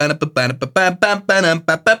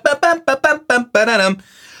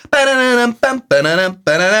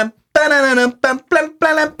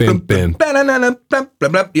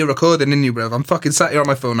You're recording, didn't you, bro? I'm fucking sat here on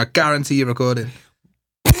my phone. I guarantee you're recording.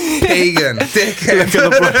 Pagan, dickhead.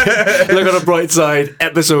 Look on the bright side.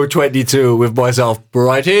 Episode 22 with myself,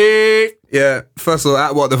 Brighty. Yeah, Fussell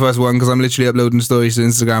at what the first one, because I'm literally uploading stories to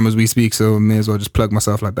Instagram as we speak, so I may as well just plug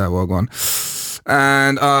myself like that while going.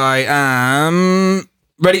 And I am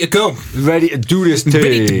ready to go. Ready to do this thing.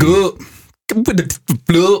 Ready to go.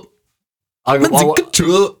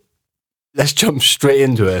 Let's jump straight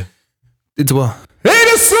into it. Into what?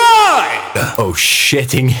 Inside! Oh,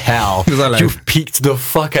 shitting hell. Like, you've peaked the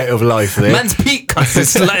fuck out of life there. Man's peak.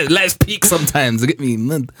 Let's peak sometimes. Get me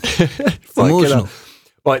emotional.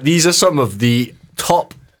 Right, these are some of the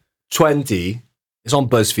top 20. It's on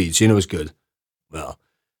BuzzFeed, so you know it's good. Well,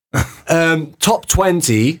 top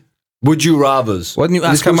 20 would you rathers. Why didn't you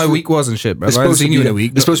ask how my week was and shit, bro? I haven't seen you in a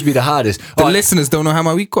week. It's supposed to be the hardest. The listeners don't know how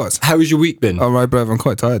my week was. How has your week been? All right, bro. I'm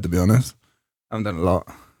quite tired, to be honest. I haven't done a lot.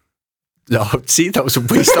 No, see, that was a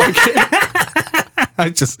waste.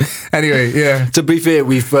 Anyway, yeah. To be fair,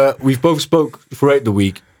 we've both spoke throughout the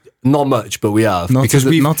week. Not much, but we have. Not to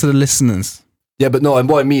the listeners. Yeah, but no, and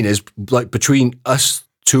what I mean is, like, between us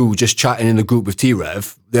two just chatting in the group with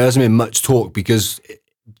T-Rev, there hasn't been much talk because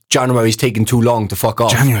January's taking too long to fuck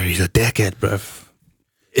off. January's a decade, bruv.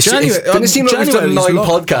 Doesn't it seem like we've done 9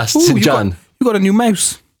 podcasts in Jan? You got a new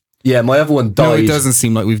mouse. Yeah, my other one died. No, it doesn't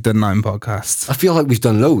seem like we've done 9 podcasts. I feel like we've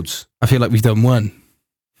done loads. I feel like we've done 1.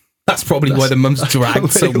 That's probably why the month's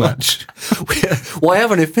dragged so much. Why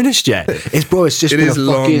haven't it finished yet? It's just been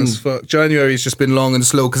long as fuck. January's just been long and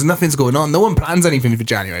slow because nothing's going on. No one plans anything for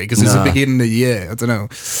January because it's the beginning of the year. I don't know.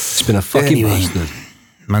 It's been a fucking bastard.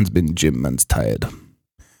 Man's been gym. Man's tired.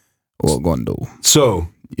 What going to do? So,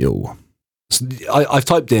 I've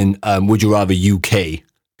typed in would you rather UK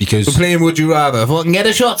because we're playing Would You Rather. Fucking get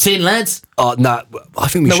a shot in, lads. Nah, I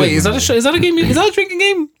think we should. No, wait, is that a game? Is that a drinking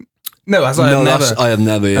game? No, I have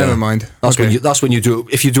never. Yeah. Never mind. That's when you do it.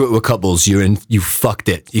 If you do it with couples, you fucked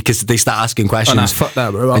it because they start asking questions. Oh, nah, fuck that,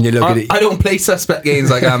 bro. And you look at it. I don't play suspect games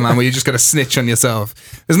like that, man. Where you're just gonna snitch on yourself.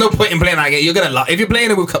 There's no point in playing that game. You're gonna lie. If you're playing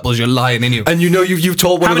it with couples, you're lying, innit you? And you know you've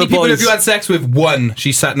told one of the boys. How many people have you had sex with? 1.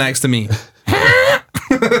 She sat next to me.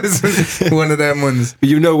 One of them ones.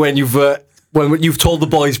 You know when you've told the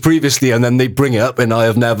boys previously, and then they bring it up, and I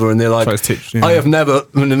have never, and they're like, I have never,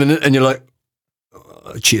 and you're like.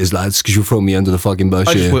 Cheaters, lads, because you throw me under the fucking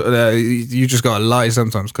bush. You just gotta lie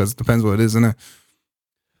sometimes because it depends what it is, innit?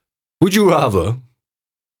 Would you rather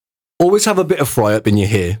always have a bit of fry up in your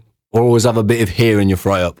hair or always have a bit of hair in your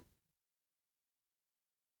fry up?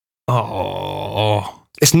 Oh,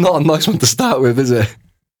 it's not a nice one to start with, is it?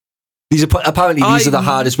 These are the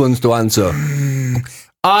hardest ones to answer.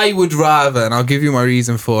 I would rather, and I'll give you my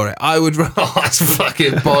reason for it. It's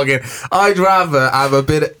fucking bogging. I'd rather have a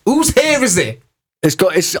bit of. Whose hair is it?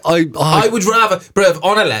 I would rather, bruv,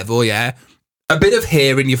 on a level, yeah, a bit of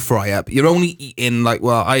hair in your fry up. You're only eating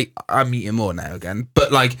I'm eating more now again,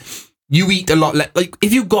 but like you eat a lot less. Like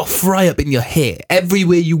if you got fry up in your hair,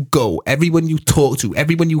 everywhere you go, everyone you talk to,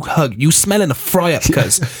 everyone you hug, you smelling a fry up.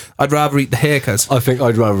 Cause I'd rather eat the hair. Cause I think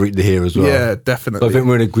I'd rather eat the hair as well. Yeah, definitely. So I think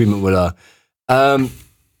we're in agreement with that.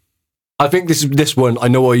 I think this one, I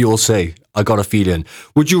know what you'll say. I got a feeling.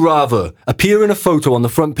 Would you rather appear in a photo on the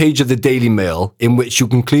front page of the Daily Mail in which you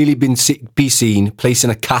can clearly be seen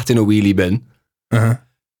placing a cat in a wheelie bin,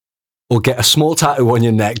 or get a small tattoo on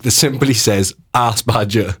your neck that simply says "Ass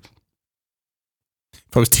Badger"?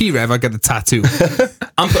 If I was T-Rev, I'd get the tattoo.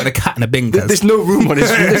 I'm putting a cat in a bin. There's no room on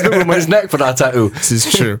his neck for that tattoo. This is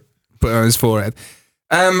true. Put it on his forehead.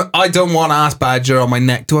 I don't want Ass Badger on my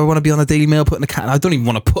neck. Do I want to be on the Daily Mail putting a cat? I don't even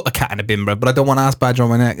want to put a cat in a bin, bro. But I don't want Ass Badger on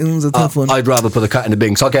my neck. It's a tough one. I'd rather put a cat in the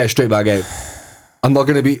bin, so I'll get it straight back out. I'm not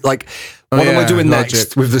going to be like, what am I doing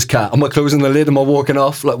next with this cat? Am I closing the lid? Am I walking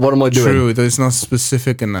off? Like, what am I doing? True, it's not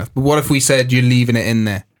specific enough. But what if we said you're leaving it in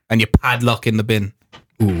there and you padlock in the bin?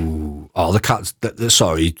 Ooh, the cat's.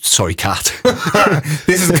 Sorry, cat.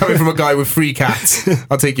 This is coming from a guy with 3 cats.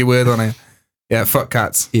 I'll take your word on it. Yeah, fuck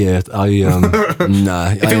cats. Yeah,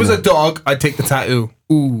 nah. If it was a dog, I'd take the tattoo.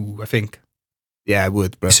 Ooh, I think. Yeah, I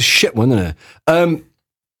would, bro. It's a shit one, isn't it?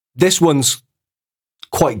 This one's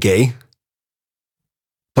quite gay,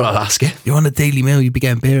 but I'll ask it. You're on the Daily Mail, you'd be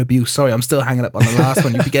getting bear abuse. Sorry, I'm still hanging up on the last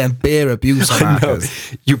one. You'd be getting bear abuse on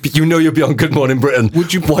that. You know you'll be on Good Morning Britain.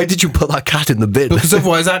 Why did you put that cat in the bin? Because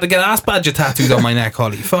otherwise I had to get Ass Badger tattooed on my neck,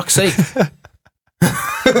 Holly. Fuck's sake.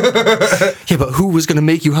 Yeah, but who was going to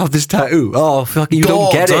make you have this tattoo? Oh, fucking, you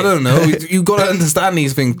don't get it. I don't know. You got to understand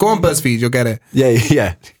these things. Go on BuzzFeed, you'll get it.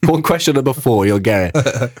 Yeah. Go on question number 4, you'll get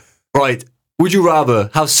it. Right. Would you rather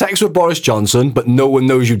have sex with Boris Johnson, but no one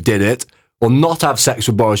knows you did it, or not have sex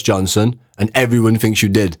with Boris Johnson and everyone thinks you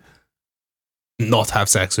did? Not have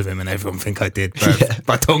sex with him and everyone think I did, but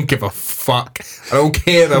I don't give a fuck. I don't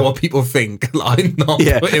care about what people think. I'm not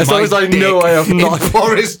putting as long as I know I have not.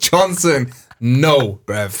 Boris Johnson. No,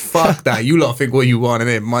 bruv. Fuck that. You lot think what you want in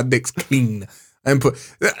it. My dick's clean. I ain't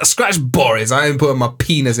scratch Boris. I ain't putting my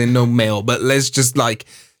penis in no mail. But let's just like,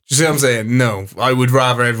 you see what I'm saying? No, I would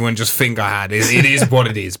rather everyone just think I had it. It is what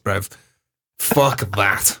it is, bruv. Fuck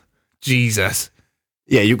that. Jesus.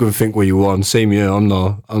 Yeah, you can think what you want. Same here. I'm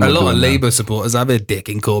not. A lot of Labour supporters have a dick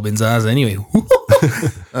in Corbyn's ass anyway.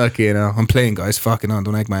 Okay, now I'm playing, guys. Fucking on.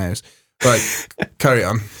 Don't egg my ass. Right, carry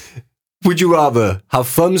on. Would you rather have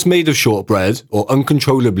thumbs made of shortbread or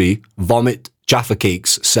uncontrollably vomit Jaffa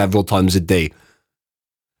cakes several times a day?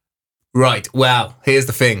 Right. Well, here's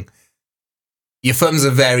the thing. Your thumbs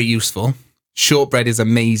are very useful. Shortbread is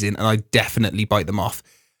amazing, and I definitely bite them off.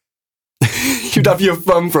 You'd have your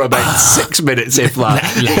thumb for about 6 minutes, if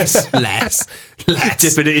that. Less.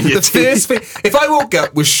 Dipping it in your teeth. First thing, if I woke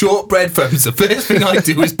up with shortbread thumbs, the first thing I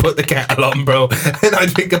do is put the kettle on, bro, and I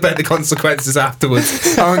think about the consequences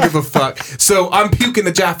afterwards. I don't give a fuck. So I'm puking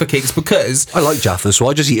the Jaffa cakes because I like Jaffa, so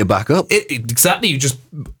I just eat it back up. Exactly. You just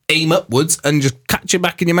aim upwards and just catch it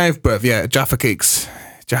back in your mouth, bruv. Yeah, Jaffa cakes.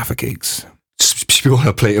 If you want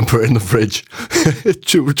a plate and put it in the fridge,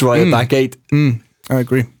 try it back 8. I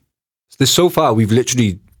agree. So far, we've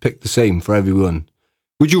literally picked the same for everyone.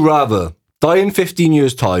 Would you rather die in 15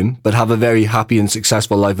 years' time, but have a very happy and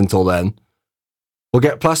successful life until then, or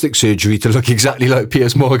get plastic surgery to look exactly like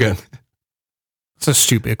Piers Morgan? That's a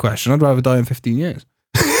stupid question. I'd rather die in 15 years.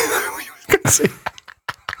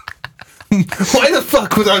 Why the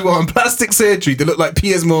fuck would I want plastic surgery to look like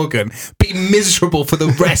Piers Morgan, be miserable for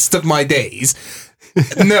the rest of my days?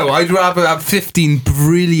 No, I'd rather have 15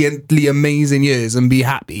 brilliantly amazing years and be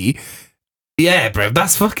happy. Yeah, bro,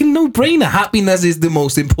 that's fucking no-brainer. Happiness is the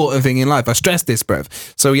most important thing in life. I stress this, bro.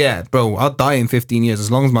 So yeah, bro, I'll die in 15 years.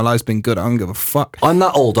 As long as my life's been good, I don't give a fuck. I'm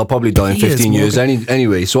that old, I'll probably die in 15 years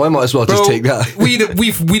anyway, so I might as well just take that.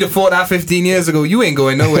 We'd have thought that 15 years ago. You ain't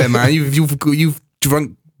going nowhere, man. You've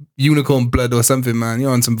drunk unicorn blood or something, man.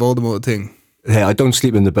 You're on some Voldemort thing. Hey, I don't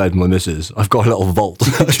sleep in the bed with my missus. I've got a little vault.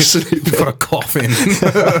 You've got a coffin.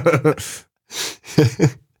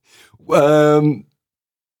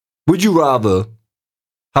 Would you rather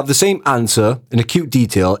have the same answer in acute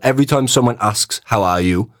detail every time someone asks, how are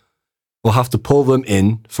you? Or have to pull them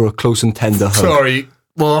in for a close and tender hug? Sorry.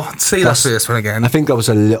 Well, say that first one again. I think that was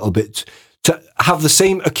a little bit... To have the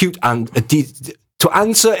same acute... to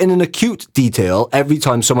answer in an acute detail every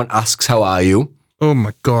time someone asks, how are you? Oh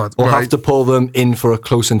my God. Or have to pull them in for a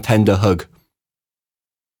close and tender hug.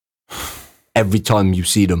 Every time you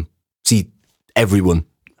see them. See everyone.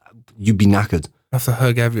 You'd be knackered. I have to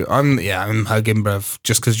hug everyone. I'm hugging, bruv.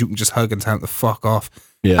 Just because you can just hug and tell them to fuck off.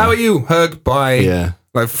 Yeah. How are you? Hug, bye. Yeah.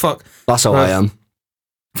 Like, fuck. That's how I am.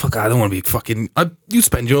 Fuck, I don't want to be fucking... you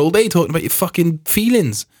spend your whole day talking about your fucking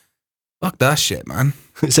feelings. Fuck that shit, man.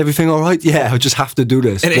 Is everything all right? Yeah, I just have to do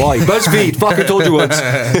this. Why? BuzzFeed. Fucking told you once.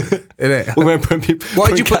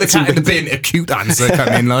 Why'd you put the cat in the bin? Acute answer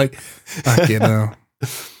coming like. Fucking hell.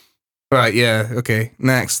 Right, yeah, okay.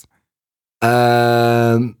 Next.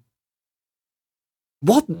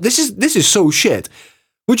 What? This is so shit.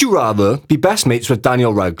 Would you rather be best mates with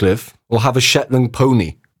Daniel Radcliffe or have a Shetland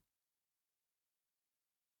pony?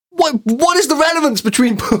 What is the relevance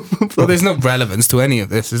between both? Well, there's no relevance to any of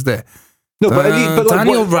this, is there? No, but like,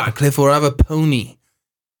 Daniel Radcliffe or have a pony.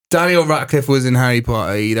 Daniel Radcliffe was in Harry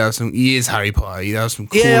Potter. He is Harry Potter. He'd have some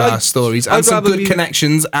cool ass stories and some good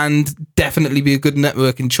connections, and definitely be a good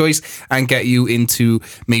networking choice and get you into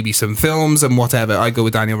maybe some films and whatever. I go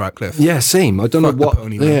with Daniel Radcliffe. Yeah, same. I don't know what.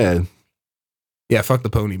 Pony, yeah, fuck the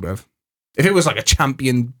pony, bruv. If it was like a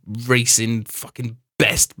champion racing, fucking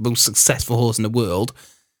best, most successful horse in the world,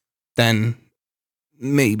 then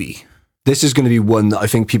maybe. This is going to be one that I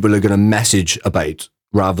think people are going to message about,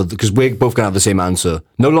 rather because we're both going to have the same answer.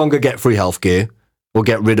 No longer get free healthcare or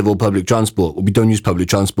get rid of all public transport. Well, we don't use public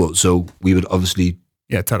transport, so we would obviously...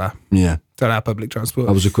 Yeah, ta-da. Yeah. Ta-da, public transport.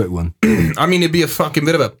 That was a quick one. I mean, it'd be a fucking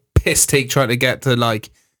bit of a piss take trying to get to,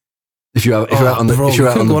 like... If you're out on the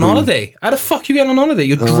holiday. How the fuck you get on holiday?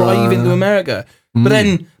 You drive into America. But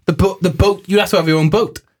then the boat, you have to have your own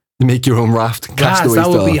boat. Make your own raft. That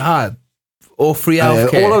would be hard. Or free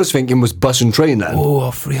healthcare. All I was thinking was bus and train then.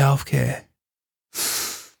 Oh, free healthcare.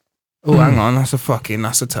 Oh, hang on, that's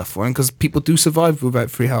a tough one because people do survive without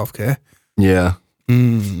free healthcare. Yeah.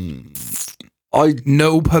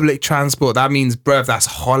 No public transport. That means, bruv, that's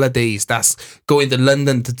holidays. That's going to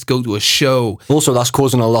London to go to a show. Also, that's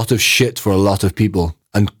causing a lot of shit for a lot of people.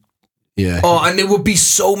 And yeah. Oh, and there would be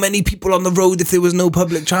so many people on the road if there was no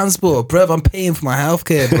public transport. Bruv, I'm paying for my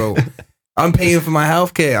healthcare, bro. I'm paying for my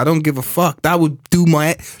healthcare. I don't give a fuck. That would do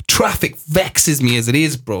my... Traffic vexes me as it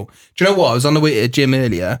is, bro. Do you know what? I was on the way to the gym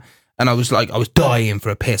earlier and I was dying for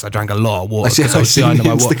a piss. I drank a lot of water because I was behind on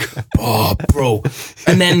my water. Oh, bro.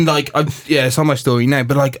 And then it's on my story now,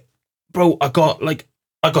 but bro, I got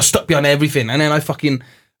stuck behind everything and then I fucking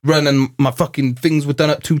run and my fucking things were done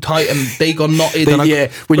up too tight and they got knotted.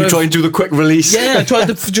 When you try and do the quick release. Yeah, I tried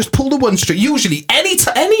to just pull the one string. Usually, any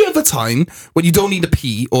other time when you don't need a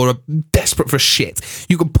pee or are desperate for shit,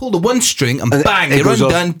 you can pull the one string and bang, you're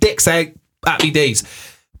undone, dicks out, happy days.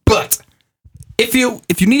 But if you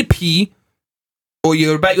need a pee or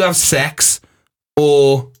you're about to have sex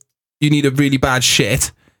or you need a really bad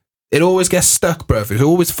shit, it always gets stuck, bro. It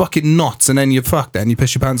always fucking knots and then you're fucked and you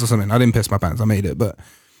piss your pants or something. I didn't piss my pants, I made it, but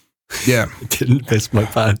yeah. I didn't piss my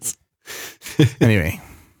pants. Anyway.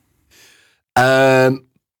 That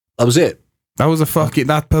was it. That was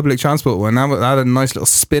that public transport one. That had a nice little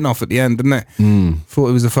spin off at the end, didn't it? Thought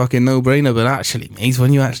it was a fucking no-brainer, but actually, mate,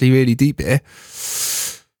 when you actually really deep it,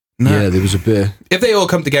 no. Yeah, there was a bit. If they all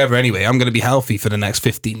come together anyway, I'm going to be healthy for the next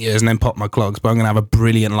 15 years and then pop my clogs, but I'm going to have a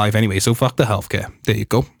brilliant life anyway, so fuck the healthcare. There you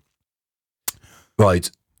go.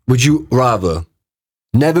 Right. Would you rather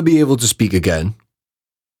never be able to speak again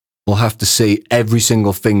or have to say every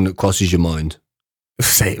single thing that crosses your mind?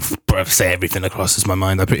 Say everything that crosses my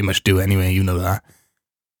mind. I pretty much do anyway, you know that.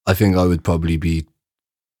 I think I would probably be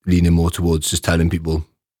leaning more towards just telling people.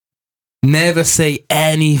 Never say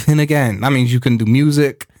anything again. That means you can do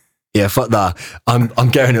music. Yeah, fuck that. I'm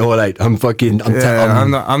getting it all out. I'm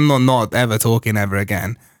not ever talking ever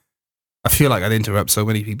again. I feel like I'd interrupt so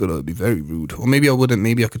many people that would be very rude. Or maybe I wouldn't.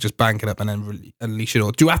 Maybe I could just bank it up and then unleash it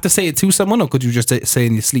all. Do you have to say it to someone or could you just say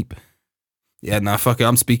in your sleep? Yeah, nah, fuck it.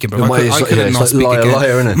 I'm speaking, bro. I couldn't not speak again.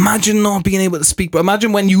 Liar, innit? Imagine not being able to speak, but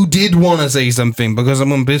imagine when you did want to say something because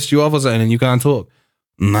someone pissed you off or something and you can't talk.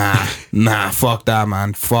 Nah, fuck that,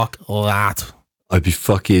 man. Fuck that. I'd be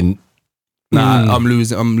fucking... Nah, I'm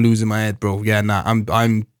losing my head, bro. Yeah, nah,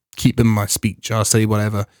 I'm keeping my speech. I'll say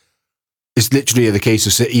whatever. It's literally the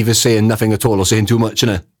case of either saying nothing at all or saying too much,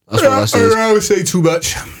 innit? That's what that says. I would say too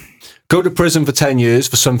much. Go to prison for 10 years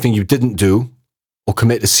for something you didn't do, or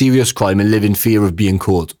commit a serious crime and live in fear of being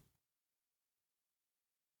caught.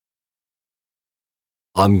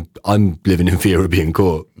 I'm living in fear of being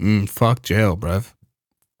caught. Fuck jail, bruv.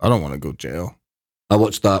 I don't want to go to jail. I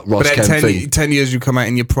watched that Ross Kemp thing. 10 years you come out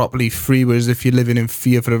and you're properly free, whereas if you're living in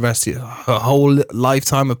fear for the rest of your whole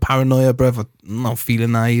lifetime of paranoia, bruv, I'm not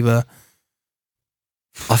feeling that either.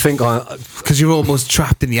 I think because you're almost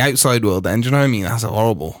trapped in the outside world then, do you know what I mean? That's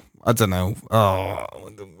horrible. I don't know. Oh, I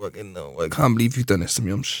don't fucking know. I can't believe you've done this to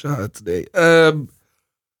me. I'm shattered today. I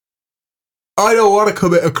don't want to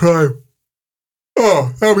commit a crime.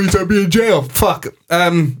 Oh, that means I'll be in jail. Fuck. I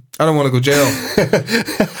don't want to go jail.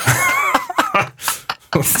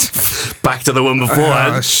 Back to the one before.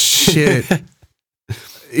 Oh, shit.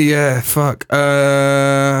 Yeah, fuck.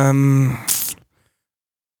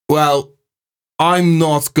 Well, I'm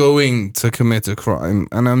not going to commit a crime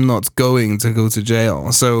and I'm not going to go to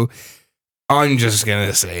jail. So I'm just going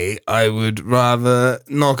to say I would rather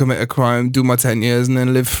not commit a crime, do my 10 years and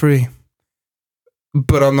then live free.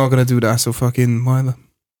 But I'm not going to do that, so fucking whatever.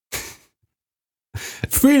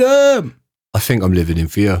 Freedom! I think I'm living in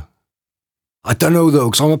fear. I don't know though,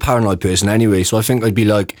 because I'm a paranoid person anyway, so I think I'd be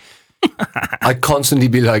like... I'd constantly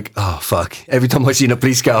be like, oh fuck. Every time I see a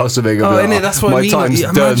police car or something, I'm like, that's what I mean. Like,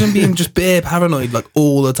 imagine being just bare paranoid like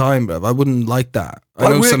all the time, bro. I wouldn't like that.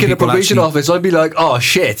 I work in a probation office, I'd be like, oh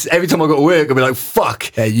shit. Every time I go to work, I'd be like,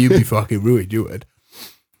 fuck. Yeah, you'd be fucking ruined, you would.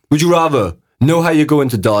 Would you rather know how you're going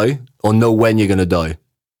to die or know when you're going to die?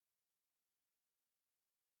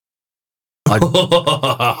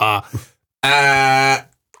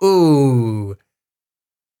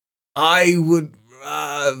 I would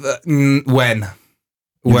rather... When?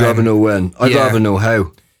 You'd rather know when? I'd rather know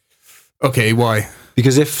how. Okay, why?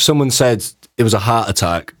 Because if someone said it was a heart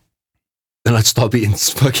attack, then I'd stop eating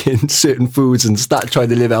fucking certain foods and start trying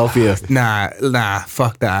to live healthier. Nah,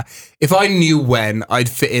 fuck that. If I knew when, I'd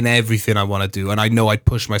fit in everything I want to do, and I know I'd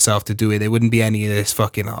push myself to do it. There wouldn't be any of this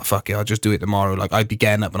fucking, oh, fuck it, I'll just do it tomorrow. Like, I'd be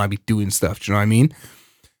getting up and I'd be doing stuff, do you know what I mean?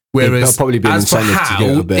 Whereas, that'll probably be an incentive to get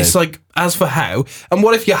out of bed. It's like, as for how, and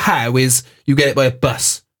what if your how is you get it by a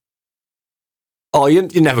bus? Oh, you're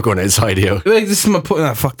never going outside here. This is my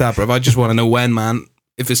point. Fuck that, bro. I just want to know when, man.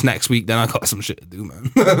 If it's next week, then I got some shit to do,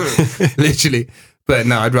 man. Literally. But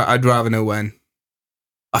no, I'd rather know when.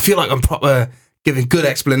 I feel like I'm proper giving good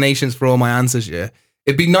explanations for all my answers here.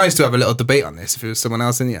 It'd be nice to have a little debate on this if it was someone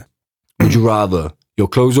else in here. Would you rather your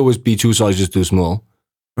clothes always be 2 sizes too small?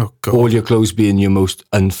 Oh, God. All your clothes be in your most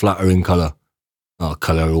unflattering colour? Oh,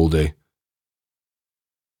 colour all day.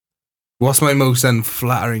 What's my most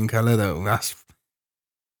unflattering colour, though? That's...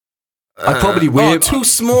 I'd probably wear... too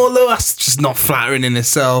small, though? That's just not flattering in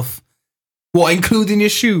itself. What, including your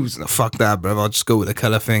shoes? No, fuck that, bro. I'll just go with the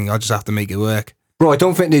colour thing. I'll just have to make it work. Bro, I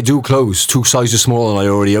don't think they do clothes 2 sizes smaller than I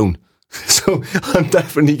already own. So I'm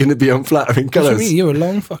definitely going to be unflattering colours. What do you mean? You're a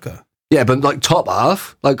long fucker. Yeah, but like top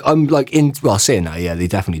half, like I'm like in, well, saying that, yeah, they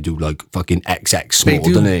definitely do like fucking XX small,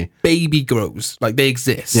 don't they? Baby grows. Like they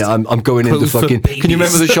exist. Yeah, I'm going into fucking, can you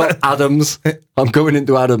remember the shot Adams? I'm going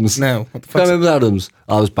into Adams. No. What the fuck? Can I remember Adams?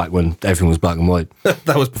 I was back when everything was black and white.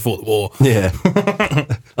 That was before the war. Yeah.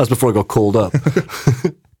 That's before I got called up.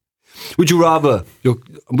 Would you rather,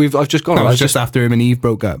 I've just gone. No, it was just after him and Eve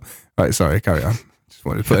broke up. Right, sorry, carry on. Just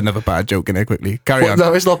wanted to put another bad joke in there quickly. Carry on.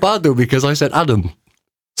 No, it's not bad though, because I said Adam.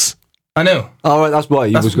 I know. All right, that's why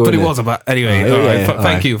you was going. But it was about anyway.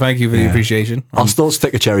 Thank you for the appreciation. I'll still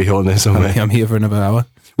stick a cherry on this. I'm here for another hour.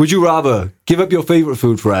 Would you rather give up your favourite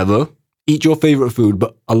food forever, eat your favourite food,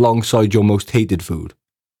 but alongside your most hated food?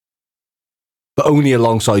 But only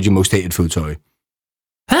alongside your most hated food, sorry.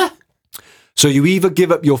 Huh? So you either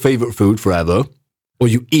give up your favourite food forever, or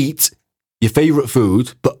you eat your favourite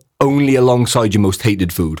food, but only alongside your most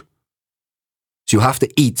hated food. So you have to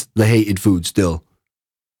eat the hated food still.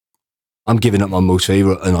 I'm giving up my most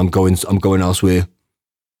favourite and I'm going elsewhere.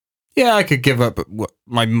 Yeah, I could give up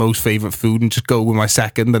my most favourite food and just go with my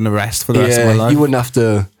second and the rest for the rest of my life. You wouldn't have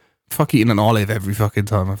to... Fuck eating an olive every fucking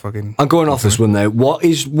time. I'm going off this one now. What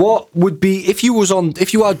would be... If you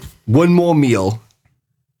had one more meal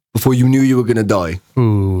before you knew you were going to die,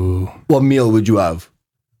 ooh, what meal would you have?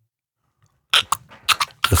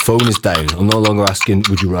 The phone is down. I'm no longer asking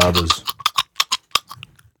would you rathers.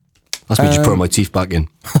 That's me just putting my teeth back in.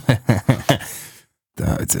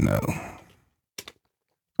 I don't know,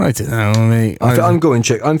 mate. I'm going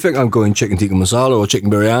chicken tikka masala or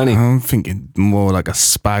chicken biryani. I'm thinking more like a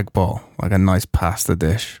spag bol, like a nice pasta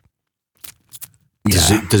dish.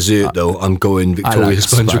 Dessert though, I'm going Victoria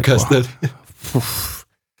sponge with custard.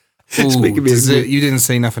 It's making me dessert. You didn't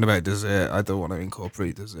say nothing about dessert. I don't want to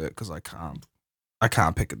incorporate dessert because I can't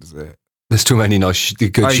pick a dessert. There's too many nice shit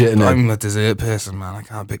in there. I'm a dessert person, man. I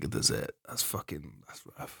can't pick a dessert. That's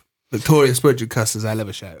rough. Victoria sponge with custard, I love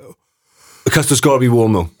a shout. The custard's got to be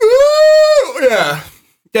warm though.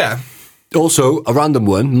 Yeah. Also, a random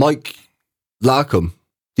one, Mike Larkham,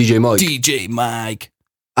 DJ Mike,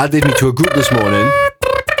 added me to a group this morning.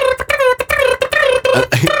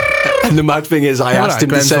 And the mad thing is, I asked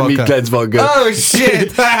him to send me Glenn's vodka. Oh,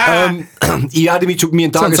 shit. He added me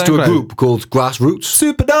and Darkest to a group called Grassroots.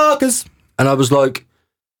 Super Darkest. And I was like,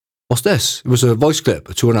 what's this? It was a voice clip,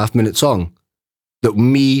 a 2.5 minute song that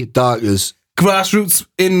me, Darkest... Grassroots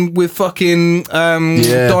in with fucking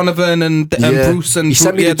Donovan and Bruce and... He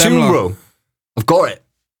sent me the tune, bro. I've got it.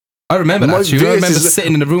 I remember that tune. I remember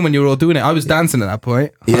sitting in the room when you were all doing it. I was dancing at that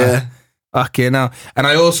point. Yeah. Okay, now. And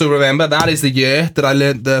I also remember that is the year that I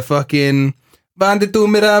learned the fucking... Bandito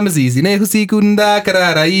miramazizi ne husikunda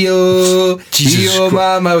karara iyo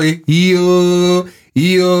mama we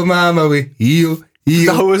iyo mama we iyo.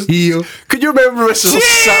 Could you remember us all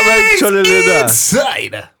sat around trying to learn that?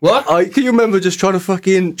 Inside. What? Can you remember just trying to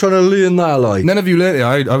learn that? Like, none of you learned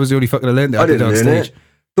it. I was the only fucking that learned it. I didn't learn it.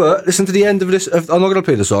 But listen to the end of this. I'm not going to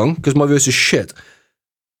play the song because my verse is shit.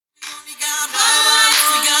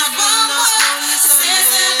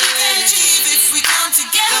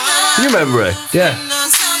 You remember it? Yeah.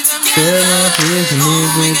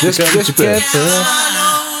 This bit.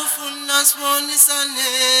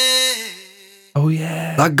 Oh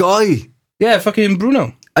yeah. That guy. Yeah, fucking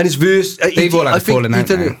Bruno. And his verse. They've all had fallen out.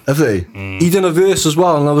 Have they? He done a verse as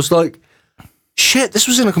well, and I was like, shit, this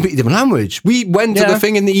was in a completely different language. We went to the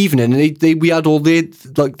thing in the evening, and we had all their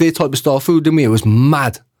type of style food, didn't we? It was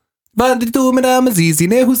mad. How the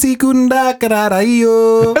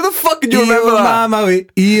fuck did you remember that?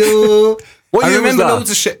 What year was that? Loads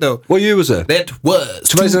of shit though. What year was it? That was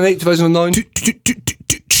 2008, 2009.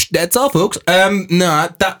 That's all, folks. No,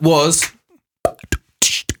 that was.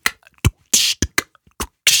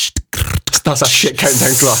 That's a shit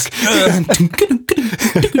countdown clock.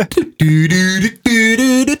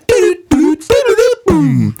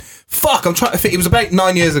 Fuck, I'm trying to think. It was about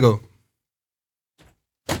 9 years ago.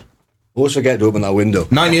 Always forget to open that window.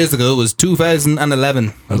 9 years ago was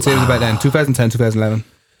 2011. I'd say it was about then. 2010, 2011.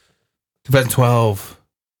 2012.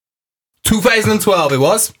 2012 it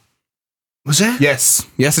was. Was it? Yes.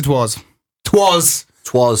 Yes, it was. Twas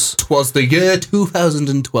the year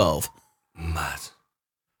 2012. Mad.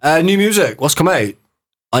 New music. What's come out?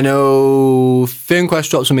 I know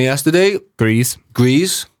Quest dropped something yesterday. Grease.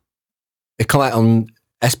 It come out on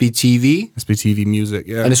SBTV. SBTV music,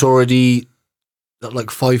 yeah. And it's already at like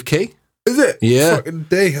 5k. Is it? Yeah. Fucking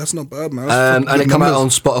day. That's not bad, man. And it come out on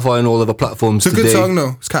Spotify and all other platforms today. It's a good song,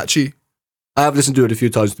 though. It's catchy. I have listened to it a few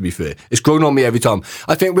times, to be fair. It's grown on me every time.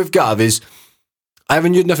 I think with Gav is, I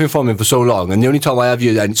haven't heard nothing from him for so long, and the only time I have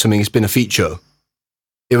heard something, it's been a feature.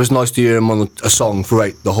 It was nice to hear him on a song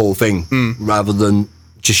throughout the whole thing, rather than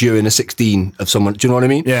just hearing a 16 of someone. Do you know what I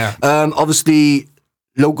mean? Yeah. Obviously,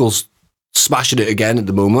 Local's smashing it again at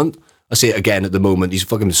the moment. I say it again at the moment. He's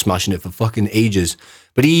fucking smashing it for fucking ages.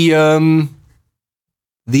 But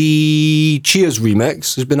the Cheers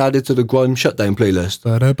remix has been added to the Grime Shutdown playlist.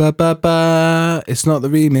 It's not the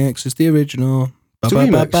remix, it's the original. It's the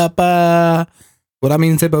remix. Well, that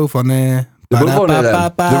means they're both on there. They're both on there then.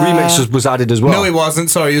 The remix was added as well. No, it wasn't.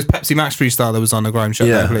 Sorry, it was Pepsi Max Freestyle that was on the Grime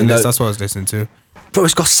Shutdown playlist. That's what I was listening to. Bro,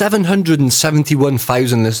 it's got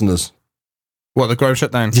 771,000 listeners. What, the Grime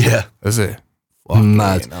Shutdown? Yeah. Is it?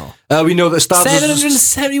 Mad. We know that Stabs...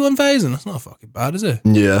 771,000? That's not fucking bad, is it?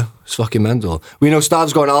 Yeah, it's fucking mental. We know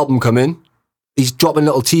Stabs got an album coming. He's dropping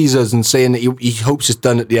little teasers and saying that he hopes it's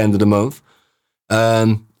done at the end of the month.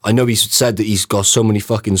 I know he said that he's got so many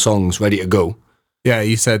fucking songs ready to go. Yeah,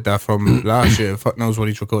 he said that from last year. Fuck knows what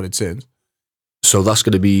he's recorded since. So that's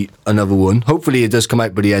going to be another one. Hopefully it does come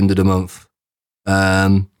out by the end of the month.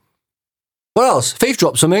 What else? Faith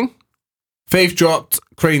dropped something. Faith dropped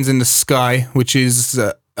Cranes in the Sky, which is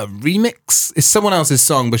a remix. It's someone else's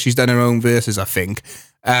song, but she's done her own verses, I think.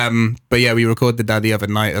 But yeah, we recorded that the other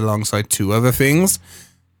night alongside two other things.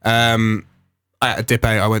 I had to dip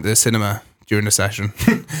out. I went to the cinema during the session.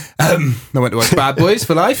 I went to watch Bad Boys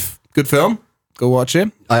for Life. Good film. Go watch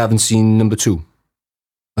it. I haven't seen number 2.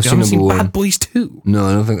 I've seen Bad Boys 2? No,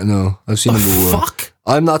 I don't think. No, I've seen number 1. Fuck.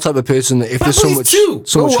 I'm that type of person that if Bad there's Boys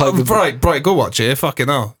so much hype. Bright, go watch it. Fucking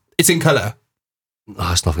hell. It's in colour.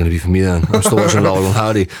 Oh, it's not going to be for me then. I'm still watching Laurel and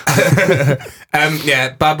Hardy. Yeah,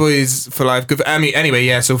 Bad Boys for Life. Good. Anyway,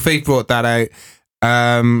 yeah. So Faith brought that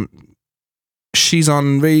out. She's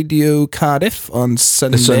on Radio Cardiff on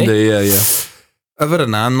Sunday. Yeah. Other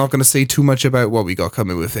than that, I'm not going to say too much about what we got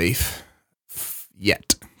coming with Faith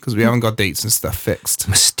yet, because we haven't got dates and stuff fixed.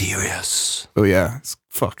 Mysterious. Oh yeah, it's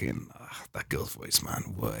fucking that girl's voice,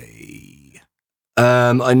 man. Way.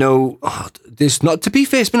 I know. This not to be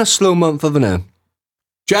fair. It's been a slow month, hasn't it?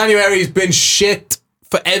 January's been shit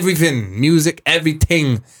for everything, music,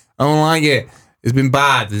 everything. I don't like it. It's been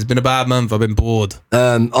bad. It's been a bad month. I've been bored.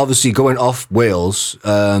 Obviously, going off Wales,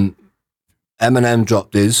 Eminem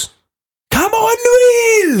dropped his. Come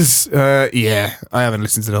on, Louise! Yeah, I haven't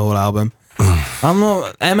listened to the whole album. I'm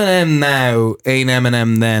not... Eminem now ain't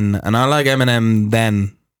Eminem then. And I like Eminem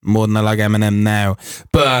then more than I like Eminem now.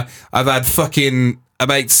 But I've had fucking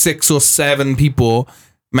about 6 or 7 people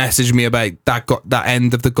message me about that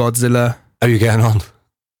end of the Godzilla. How are you getting on?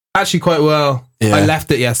 Actually quite well. Yeah. I left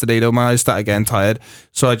it yesterday though, man. I started getting tired.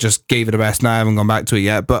 So I just gave it a rest. Now I haven't gone back to it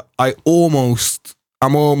yet. But I'm almost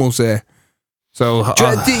there. So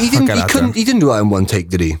he didn't do that in one take,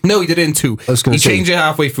 did he? No, he did it in 2. He changed it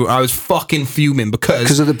halfway through. I was fucking fuming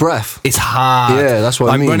because of the breath. It's hard. Yeah, that's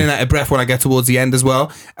what I mean. I'm running out of breath when I get towards the end as well.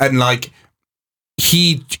 And like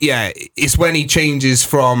it's when he changes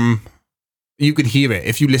from, you could hear it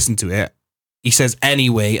if you listen to it. He says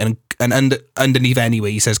anyway, and underneath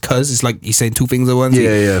anyway, he says cuz. It's like he's saying 2 things at once.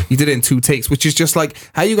 Yeah. He did it in 2 takes, which is just like,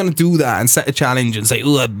 how are you going to do that and set a challenge and say,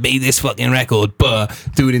 oh, I made this fucking record, but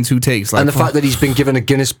do it in 2 takes? Like, and the fact that he's been given a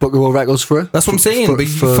Guinness Book of World Records for it. That's what I'm saying.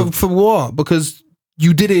 For what? Because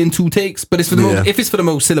you did it in 2 takes, but it's for the if it's for the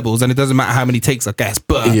most syllables, then it doesn't matter how many takes, I guess.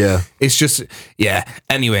 But it's just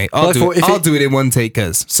Anyway, I'll do it in 1 take,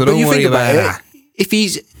 cuz. So don't worry about that. If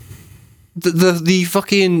he's the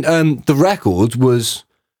fucking the record was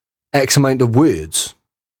X amount of words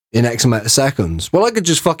in X amount of seconds. Well, I could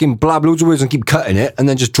just fucking blab loads of words and keep cutting it and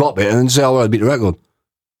then just drop it and then say, oh, well, I beat the record.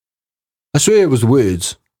 I swear it was the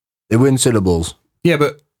words. They weren't syllables. Yeah,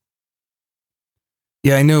 but...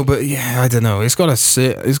 Yeah, I know, but I don't know. It's got to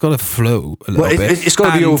flow a little bit. It's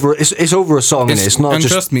got to be over... It's over a song, innit? It's not and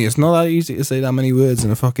just... trust me, it's not that easy to say that many words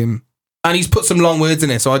in a fucking... And he's put some long words in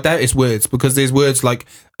it, so I doubt it's words, because there's words like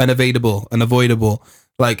unavoidable,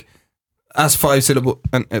 like... That's 5 syllable.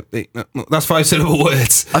 That's 5 syllable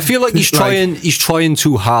words. I feel like he's trying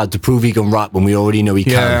too hard to prove he can rap when we already know he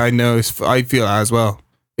can. Yeah, I know. I feel that as well.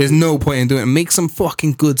 There's no point in doing it. Make some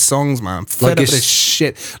fucking good songs, man. I'm fed up with this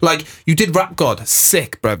shit. Like, you did Rap God.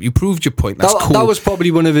 Sick, bruv. You proved your point. That's cool. That was probably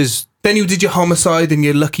one of his... Then you did your Homicide and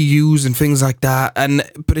your Lucky Yous and things like that.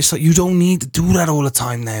 But it's like, you don't need to do that all the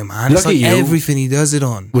time now, man. It's Lucky like You everything he does it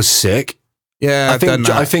on. Was sick. Yeah,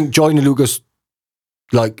 I think Joyner Lucas,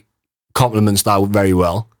 like, compliments that very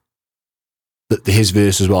well. His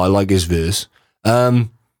verse as well. I like his verse. But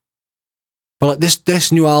like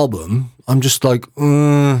this new album, I'm just like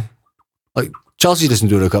Chelsea's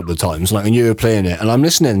listened to it a couple of times, like, and you were playing it, and I'm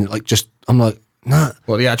listening, like, I'm like, nah.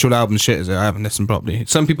 Well, the actual album shit is it? I haven't listened properly.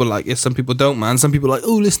 Some people like it, some people don't, man. Some people are like,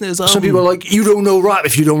 oh, listen to this album. Some people are like, you don't know rap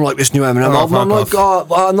if you don't like this new Eminem album. I'm like,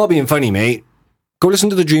 I'm not being funny, mate. Go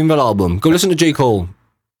listen to the Dreamville album. Go listen to J. Cole.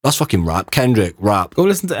 That's fucking rap. Kendrick, rap. Go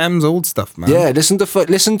listen to M's old stuff, man. Yeah, listen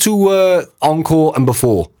to Encore and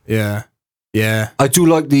Before. Yeah. I do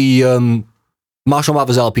like the Marshall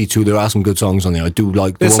Mathers LP too. There are some good songs on there. I do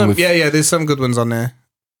like the one with... Yeah, there's some good ones on there.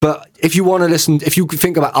 But if you want to listen, if you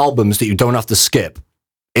think about albums that you don't have to skip,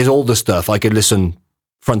 is all the stuff I could listen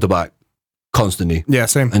front to back constantly. Yeah,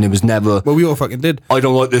 same. And it was never... Well, we all fucking did. I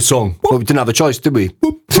don't like this song. But we didn't have a choice, did we?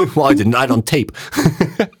 Well, I didn't. I had on tape.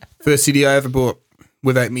 First CD I ever bought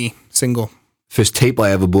without me, single. First tape I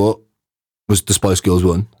ever bought was the Spice Girls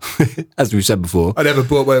one, as we said before. I never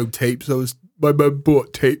bought my own tapes. My mum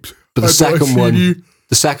bought tapes. But the second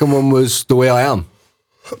one was The Way I Am.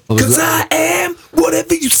 Because I am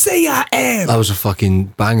whatever you say I am. That was a fucking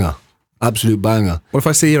banger. Absolute banger. What if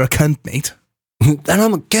I say you're a cunt, mate? Then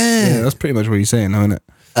I'm a cunt. Yeah, that's pretty much what you're saying, isn't it?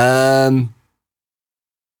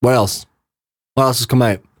 What else? What else has come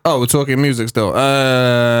out? Oh, we're talking music still.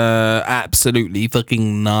 Absolutely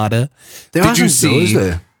fucking nada. Did you see? Is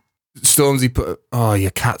there? Stormzy put... Oh,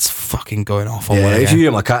 your cat's fucking going off on yeah, if you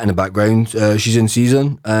hear my cat in the background, she's in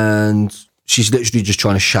season and she's literally just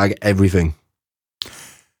trying to shag everything.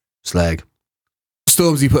 Slag.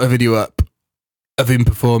 Stormzy put a video up of him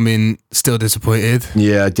performing Still Disappointed.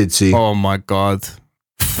 Yeah, I did see. Oh my God.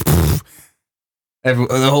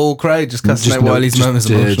 The whole crowd just cussing out Wiley's moments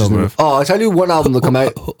emotional. Oh, I'll tell you one album that come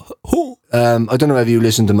out. I don't know if you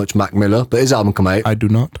listen to much Mac Miller, but his album come out. I do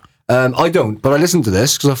not. I don't, but I listened to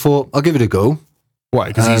this because I thought I'll give it a go. Why?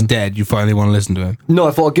 Because he's dead. You finally want to listen to him? No,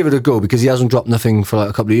 I thought I'd give it a go because he hasn't dropped nothing for like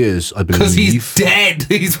a couple of years, I believe. Because he's dead.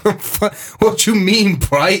 What do you mean,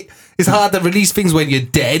 Bright? It's hard to release things when you're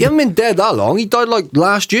dead. He hasn't been dead that long. He died like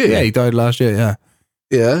last year. Yeah, he died last year, yeah.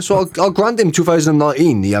 Yeah, so I'll grant him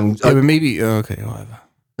 2019. But maybe... okay, whatever.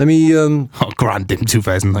 Let me... I'll grant him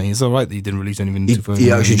 2019. It's alright that he didn't release anything in 2019.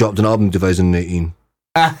 He actually dropped an album in 2018.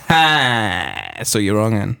 Aha! So you're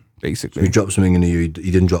wrong then, basically. So he dropped something in the year. He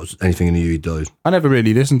didn't drop anything in the year he died. I never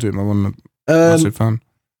really listened to him. I wasn't a massive fan.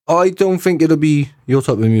 I don't think it'll be your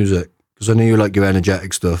type of music because I know you like your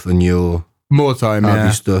energetic stuff and your... More time,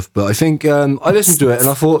 happy stuff. But I think I listened to it and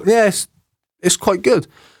I thought, yes, it's quite good.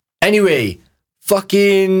 Anyway,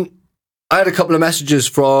 I had a couple of messages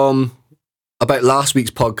from about last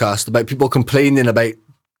week's podcast about people complaining about,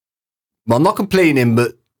 well, not complaining,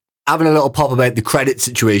 but having a little pop about the credit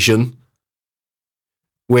situation.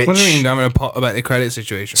 Which, what do you mean having a pop about the credit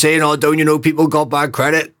situation? Saying, oh, don't you know people got bad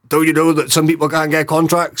credit? Don't you know that some people can't get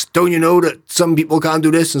contracts? Don't you know that some people can't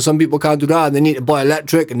do this and some people can't do that? And they need to buy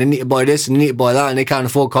electric and they need to buy this and they need to buy that and they can't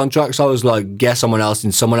afford contracts. I was like, get someone else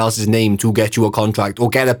in someone else's name to get you a contract or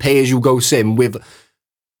get a pay-as-you-go sim with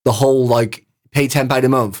the whole, like, pay £10 a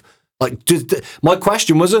month. Like, my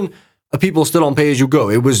question wasn't, are people still on pay-as-you-go?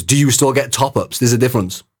 It was, do you still get top-ups? There's a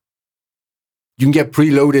difference. You can get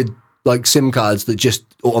preloaded, like, SIM cards that just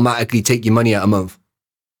automatically take your money out a month.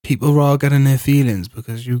 People are getting their feelings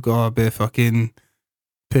because you got a bit fucking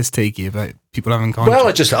piss takey about people having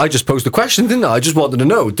contracts. Well, I just posed the question, didn't I? I just wanted to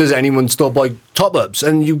know, does anyone still buy top-ups?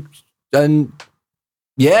 And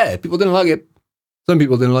yeah, people didn't like it. Some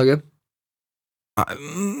people didn't like it.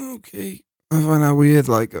 Okay. I find that weird.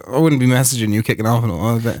 Like, I wouldn't be messaging you kicking off and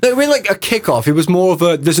all of it. No, I mean, like a kick-off. It was more of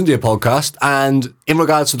a listen to your podcast, and in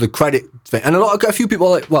regards to the credit thing, and a few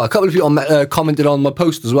people, a couple of people commented on my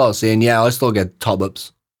post as well, saying, yeah, I still get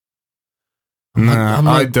top-ups. Nah,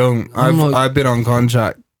 I don't. I've been on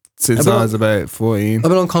contract since I was about 14. I've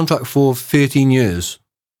been on contract for 13 years.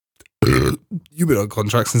 You've been on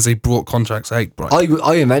contract since they brought contracts out, bro.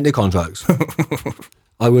 I invented contracts.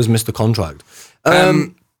 I was Mr. Contract.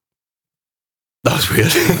 That's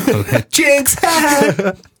weird. Jinx!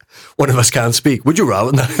 One of us can't speak. Would you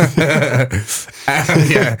rather?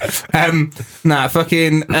 Yeah. Nah,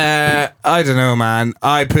 fucking, I don't know, man.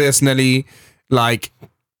 I personally, like,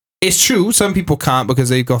 It's true. Some people can't because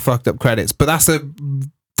they've got fucked up credits, but that's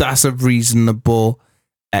a reasonable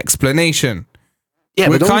explanation. Yeah,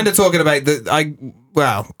 we're kind of talking about that.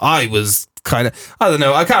 I was kind of, I don't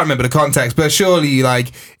know, I can't remember the context, but surely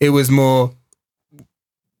like it was more,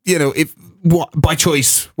 by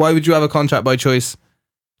choice. Why would you have a contract by choice?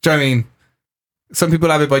 Do you know what I mean? Some people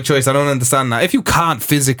have it by choice. I don't understand that. If you can't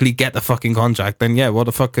physically get the fucking contract, then yeah,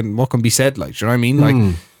 what can be said? Like, do you know what I mean?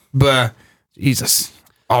 Like, but Jesus,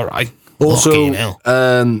 all right. Also,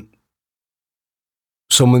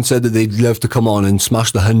 someone said that they'd love to come on and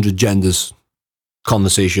smash the 100 genders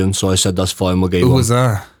conversation. So I said that's fine. We'll get Who was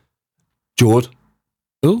that? Jord.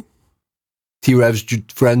 Who? T-Rev's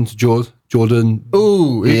friend, Jordan.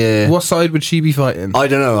 Oh, yeah. What side would she be fighting? I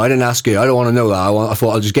don't know. I didn't ask her. I don't want to know that. I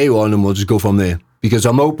thought I'll just get you on and we'll just go from there. Because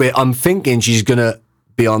I'm thinking she's going to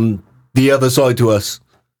be on the other side to us.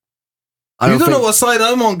 You don't know what side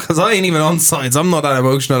I'm on because I ain't even on sides. I'm not that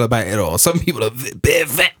emotional about it all. Some people are a bit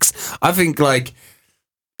vexed. I think like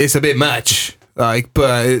it's a bit much. Like,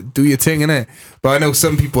 but do your thing, innit? But I know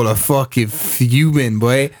some people are fucking fuming,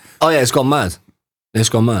 boy. Oh yeah, it's gone mad. It's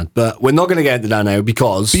gone mad. But we're not going to get into that now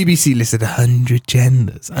because BBC listed 100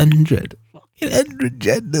 genders. 100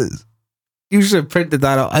 genders. You should have printed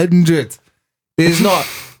that out. 100. There's not.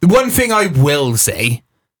 The one thing I will say,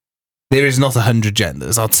 there is not 100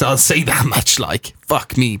 genders. I'll say that much. Like,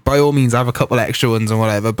 fuck me. By all means, I have a couple extra ones and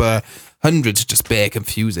whatever, but 100's just bare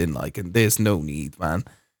confusing. Like, and there's no need, man.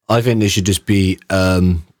 I think there should just be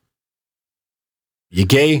you're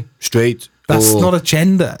gay, straight. That's not a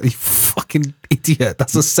gender. You fucking idiot.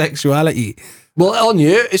 That's a sexuality. Well, on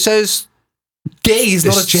you, it says gay is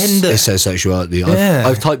not a gender. It says sexuality. Yeah.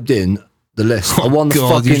 I've typed in the list. Oh, I want the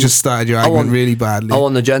fucking. You just started your argument really badly. I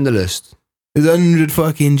want the gender list. There's 100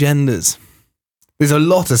 fucking genders. There's a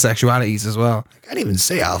lot of sexualities as well. I can't even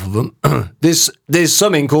say half of them. There's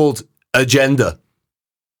something called agenda.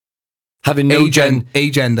 Having no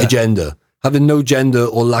agenda. Having no gender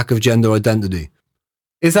or lack of gender identity.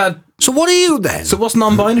 Is that so? What are you then? So what's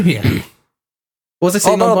non-binary? What's it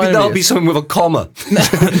say? That'll be something with a comma.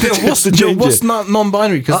 What's not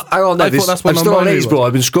non-binary? Because I thought that's what non-binary was. Bro,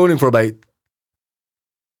 I've been scrolling for about.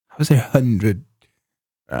 I would say 100.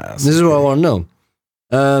 This is what I want to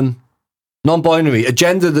know. Non-binary, a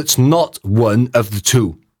gender that's not one of the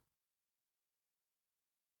two.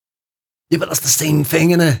 Yeah, but that's the same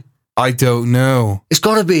thing, isn't it? I don't know. It's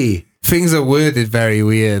got to be. Things are worded very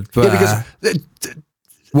weird. But yeah, because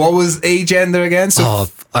what was agender again? So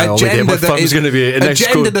a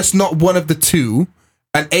gender that's not one of the two,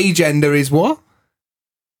 and agender is what?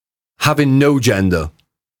 Having no gender.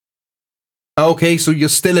 Okay, so you're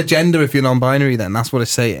still a gender if you're non-binary. Then that's what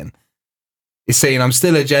it's saying. It's saying I'm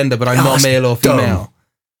still a gender, but I'm not male or female.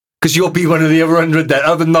 Because you'll be one of the other 100,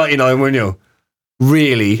 other 99, won't you?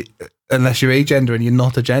 Really? Unless you're agender and you're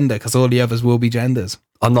not a gender, because all the others will be genders.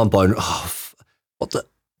 I'm non-binary. What the?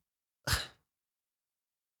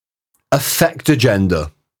 Affect a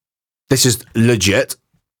gender. This is legit.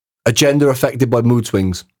 A gender affected by mood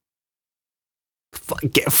swings.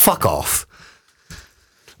 Fuck off.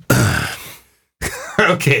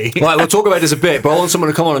 Okay. Right, we'll talk about this a bit, but I want someone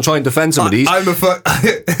to come on and try and defend some of these. I'm a fuck.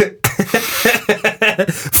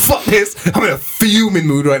 Fuck this. I'm in a fuming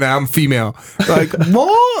mood right now. I'm female. Like,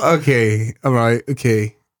 what? Okay. All right.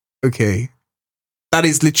 Okay. That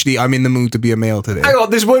is literally, I'm in the mood to be a male today. Hang on,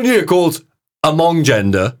 there's one here called among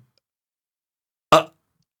gender,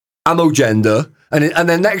 amogender, and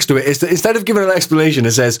then next to it, instead of giving an explanation,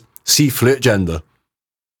 it says, see flirt gender.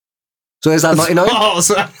 So is that 99? Oh,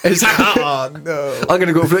 no. I'm going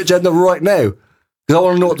to go flirt gender right now, because I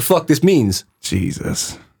want to know what the fuck this means.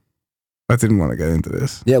 Jesus. I didn't want to get into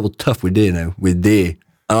this. Yeah, well, tough, we're there now. We're there.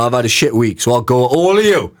 And I've had a shit week, so I'll go all of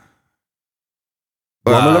you.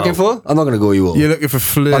 Wow. What am I looking for? I'm not going to go you all. You're looking for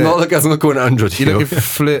flirt. I'm not going at 100. You're looking for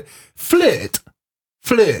flirt. Flirt.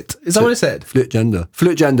 Is that what it said? Flirt gender.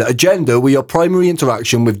 A gender where your primary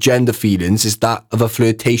interaction with gender feelings is that of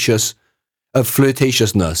flirtatiousness,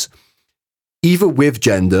 either with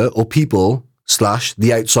gender or people /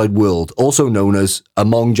 the outside world, also known as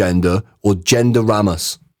among gender or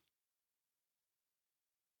genderramus.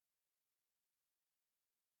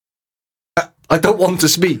 I don't want to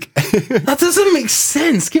speak. That doesn't make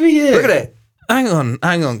sense. Give me here. Look at it. Hang on,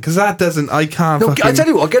 because that doesn't. I can't. No, I tell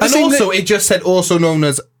you what. Get the same. Also, it just said also known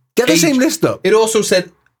as. Get the same list up. It also said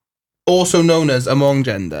also known as among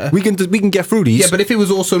gender. We can get through these. Yeah, but if it was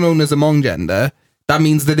also known as among gender, that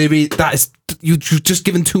means that you've just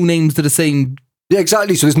given two names to the same. Yeah,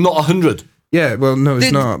 exactly. So there's not 100. Yeah, well, no,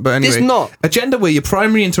 it's not. But anyway, it's not a gender where your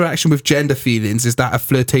primary interaction with gender feelings is that of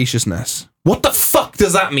flirtatiousness. What the fuck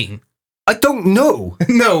does that mean? I don't know.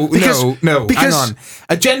 No. Because Hang on.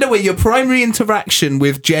 A gender where your primary interaction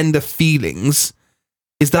with gender feelings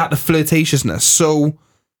is that of flirtatiousness. So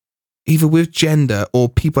either with gender or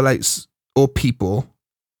people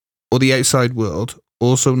or the outside world,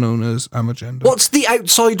 also known as amagender. What's the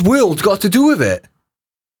outside world got to do with it?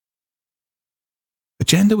 A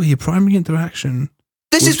gender where your primary interaction.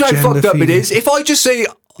 This is how fucked up it is. If I just say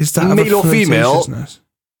male or female,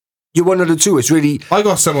 you're one of the two. It's really. I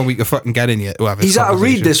got someone we could fucking get in here. He's had to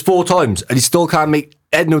read this 4 times and he still can't make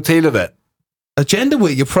head no tail of it. A gender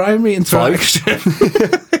where your primary interaction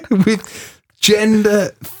with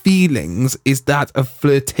gender feelings is that of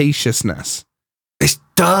flirtatiousness. It's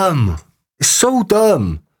dumb. It's so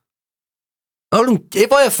dumb.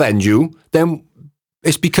 If I offend you, then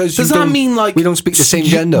it's because does that mean like we don't speak the same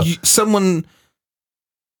gender? Someone.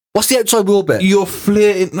 What's the outside world bit? You're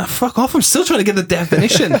flirting. No, fuck off! I'm still trying to get the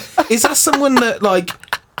definition. Is that someone that like?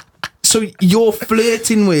 So you're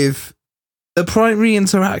flirting with the primary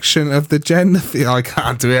interaction of the gender. I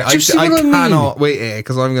can't do it. I cannot wait here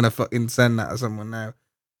because I'm gonna fucking send that to someone now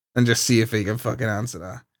and just see if he can fucking answer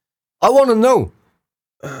that. I want to know.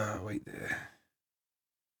 Wait there.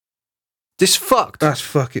 This fucked. That's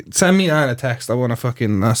fucking. Send me that in a text. I want to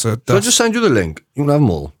fucking. Shall I just send you the link? You can have them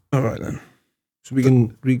all. All right then. So we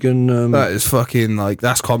can. That is fucking like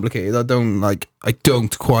that's complicated. I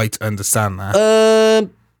don't quite understand that.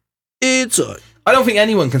 It's. I don't think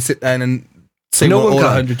anyone can sit down and say what all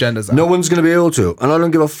 100 genders are. No one's going to be able to, and I don't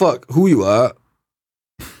give a fuck who you are.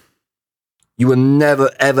 You are never,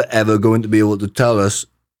 ever, ever going to be able to tell us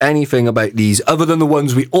anything about these other than the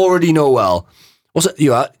ones we already know well. What's it?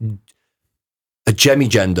 You are a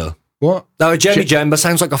Gemigender. What? Now a Gemigender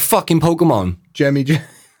sounds like a fucking Pokemon. Gemigender.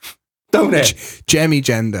 Don't it?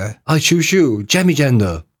 Gemigender. I choose you.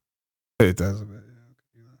 Gemigender. It does a bit.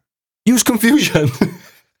 Use confusion.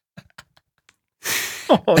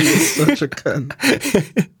 Oh, you're such a cunt.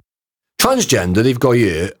 Transgender, they've got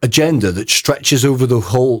here a gender that stretches over the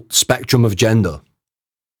whole spectrum of gender.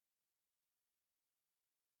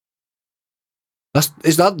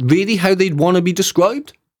 Is that really how they'd want to be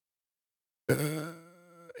described?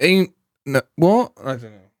 No, what? I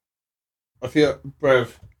don't know. I feel, bruv.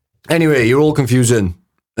 Anyway, you're all confusing,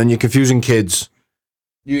 and you're confusing kids.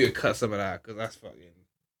 You cut some of that because that's fucking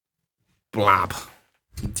blab.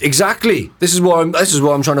 Exactly. This is what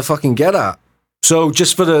I'm trying to fucking get at. So,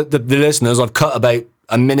 just for the listeners, I've cut about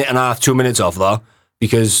a minute and a half, 2 minutes off there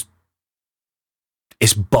because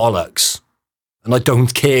it's bollocks, and I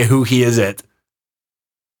don't care who hears it.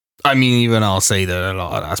 I mean, even I'll say that a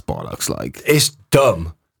lot of that's bollocks. Like, it's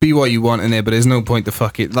dumb. Be what you want in it, but there's no point to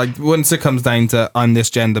fuck it. Like, once it comes down to I'm this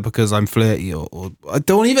gender because I'm flirty, or I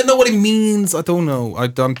don't even know what it means. I don't know.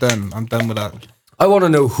 I'm done. I'm done with that. I want to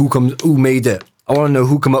know who made it. I want to know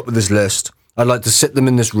who come up with this list. I'd like to sit them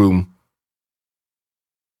in this room.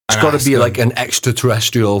 It's got to be like an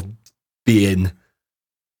extraterrestrial being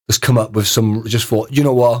that's come up with some. Just thought, you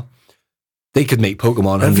know what? They could make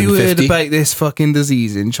Pokemon. Have you heard about this fucking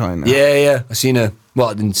disease in China? Yeah. I seen a. Well,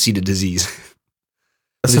 I didn't see the disease.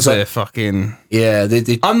 That's a bit fucking. Yeah,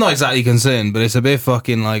 they. I'm not exactly concerned, but it's a bit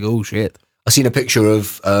fucking like, oh shit. I seen a picture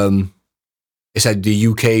of. It said the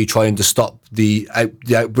UK trying to stop the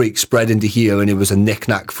outbreak spread into here, and it was a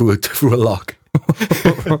knick-knack through a lock.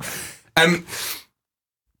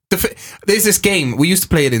 There's this game we used to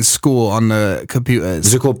play it in school on the computers.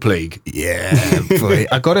 Is it called Plague? Yeah, boy.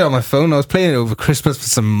 I got it on my phone. I was playing it over Christmas for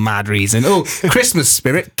some mad reason. Oh, Christmas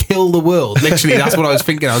spirit, kill the world. Literally, that's what I was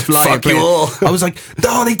thinking. I was flying. Fuck you all. I was like,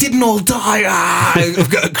 no, they didn't all die. I've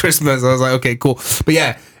got Christmas. I was like, okay, cool. But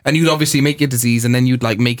yeah. And you'd obviously make your disease, and then you'd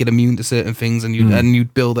like make it immune to certain things, and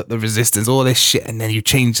you'd build up the resistance, all this shit, and then you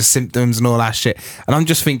change the symptoms and all that shit. And I'm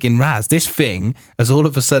just thinking, Raz, this thing has all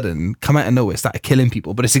of a sudden come out of nowhere, started killing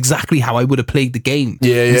people, but it's exactly how I would have played the game.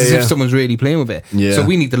 Yeah. As if someone's really playing with it. Yeah. So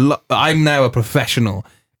we need to. I'm now a professional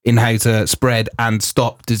in how to spread and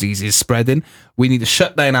stop diseases spreading. We need to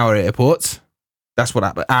shut down our airports. That's what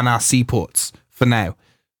happened, and our seaports for now.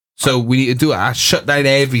 So we need to do it. Shut down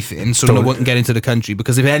everything so no one can get into the country.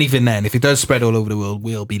 Because if anything, then if it does spread all over the world,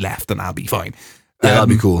 we'll be left, and I'll be fine. Yeah, that'd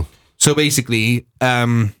be cool. So basically,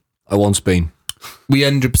 I want Spain. We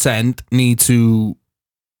 100% need to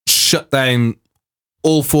shut down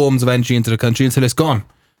all forms of entry into the country until it's gone.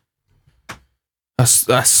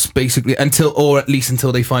 That's basically or at least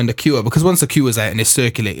until they find a cure. Because once the cure is out and it's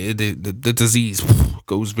circulated, the disease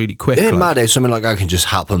goes really quick. Isn't it mad how something like that can just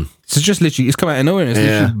happen? So just literally, it's come out of nowhere and it's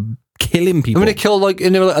literally killing people. I mean, it killed like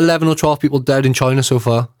 11 or 12 people dead in China so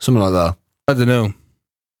far, something like that. I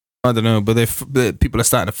don't know, but people are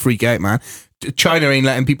starting to freak out, man. China ain't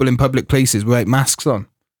letting people in public places without masks on.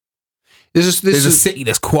 There's a city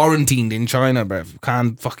that's quarantined in China, bro.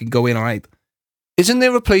 Can't fucking go in, alright. Isn't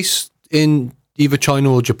there a place in either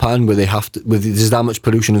China or Japan where they have to, where there's that much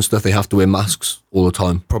pollution and stuff, they have to wear masks all the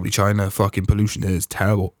time? Probably China. Fucking pollution is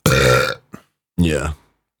terrible. Yeah.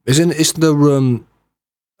 It's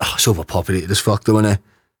overpopulated as fuck though, isn't it?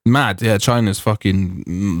 Mad, yeah. China's fucking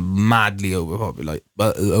madly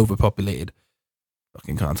overpopulated.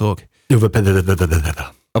 Fucking can't talk. Yeah,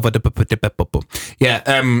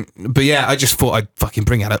 but yeah, I just thought I'd fucking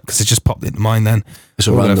bring it up because it just popped into mind then. It's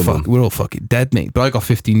a random one. We're all fucking dead, mate. But I got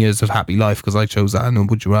 15 years of happy life because I chose that and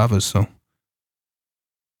would you rather, so.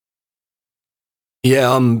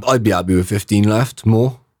 Yeah, I'd be happy with 15 left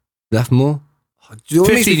more.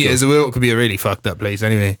 15 years, the world could be a really fucked up place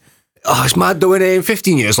anyway. Oh, it's mad though, in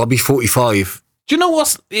 15 years I'll be 45. Do you know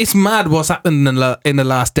it's mad what's happened in the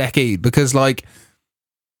last decade? Because like,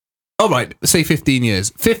 all right, say 15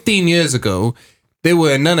 years. 15 years ago, there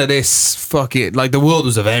were none of this fucking, like the world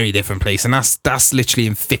was a very different place, and that's literally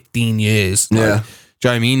in 15 years. Yeah. Like, do you know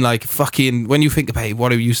what I mean? Like fucking, when you think about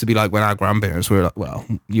what it used to be like when our grandparents were like, well,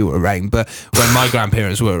 you were around, but when my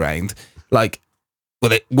grandparents were around, like,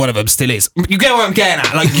 well, one of them still is. You get what I'm getting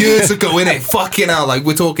at? Like years ago, innit? Fucking hell, like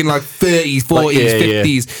we're talking like 30s, 40s,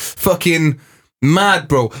 50s. Fucking mad,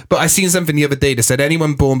 bro. But I seen something the other day that said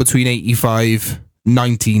anyone born between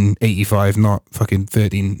 1985, not fucking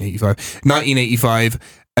 1385, 1985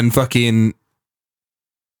 and fucking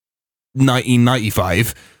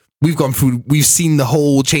 1995, we've seen the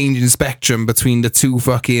whole change in spectrum between the two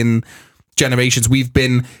fucking generations. We've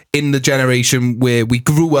been in the generation where we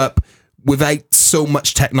grew up without so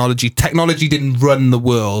much technology. Technology didn't run the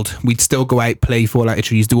world. We'd still go out, play, fall out of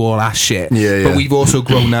trees, do all that shit. Yeah. But we've also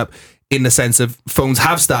grown up in the sense of phones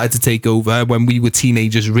have started to take over when we were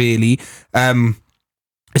teenagers, really.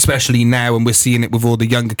 Especially now, and we're seeing it with all the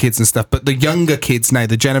younger kids and stuff. But the younger kids now,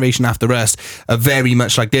 the generation after us, are very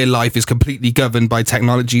much like their life is completely governed by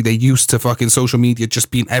technology. They're used to fucking social media just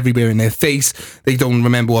being everywhere in their face. They don't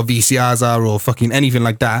remember what VCRs are or fucking anything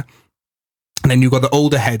like that. And then you've got the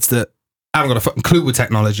older heads that haven't got a fucking clue with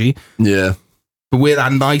technology. Yeah. But we're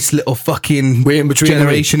that nice little fucking we're in between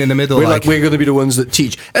generation in the middle. We're we're going to be the ones that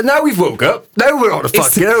teach. And now we've woke up. Now we're on the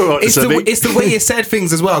fucking. It's the way you said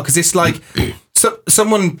things as well, because it's like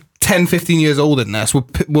someone 10, 15 years older than us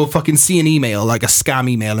will fucking see an email, like a scam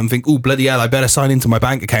email, and think, oh, bloody hell, I better sign into my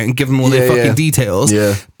bank account and give them all their fucking details.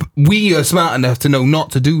 Yeah. But we are smart enough to know not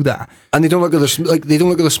to do that. And they don't look at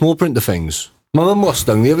the small print of things. My mum was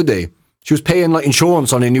done the other day. She was paying like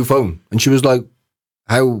insurance on her new phone, and she was like,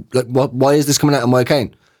 "How? Like, what? Why is this coming out of my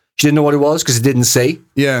account?" She didn't know what it was because it didn't say.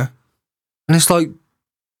 Yeah, and it's like,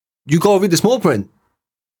 you gotta read the small print.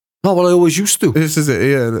 Not what I always used to. This is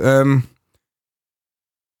it. Yeah.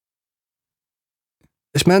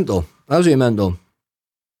 It's mental. How's it mental?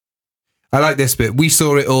 I like this bit. We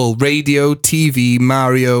saw it all: radio, TV,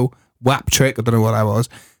 Mario, WAP trick. I don't know what that was.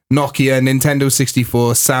 Nokia, Nintendo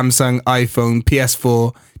 64, Samsung, iPhone,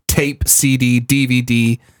 PS4. Tape, CD,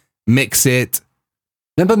 DVD, mix it.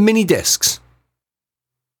 Remember mini discs?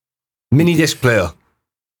 Mini disc player.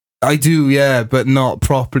 I do, yeah, but not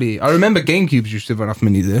properly. I remember GameCubes used to run off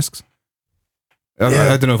mini discs.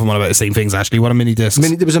 I don't know if I'm on about the same things, actually. What are mini discs?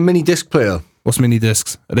 There was a mini disc player. What's mini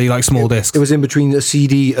discs? Are they like small discs? It was in between a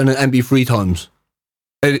CD and an MP3 times.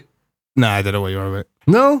 No, I don't know what you're on about.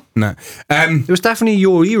 No? No. It was definitely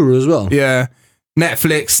your era as well. Yeah.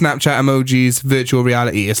 Netflix, Snapchat emojis, virtual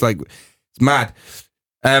reality. It's like, it's mad.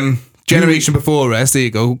 Generation before us, there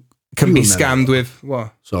you go, can be scammed with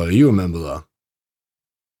what? Sorry, you remember that.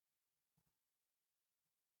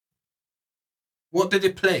 What did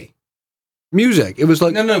it play? Music. It was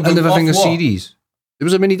like another thing of CDs. It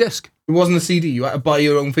was a mini disc. It wasn't a CD. You had to buy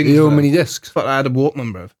your own thing. Your own mini discs. But I had a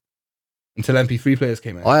Walkman, bruv. Until MP3 players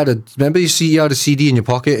came out. Remember you had a CD in your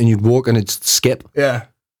pocket and you'd walk and it'd skip? Yeah.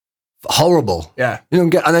 Horrible. Yeah. You don't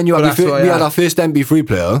get, and then we had our first MP3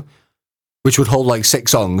 player, which would hold like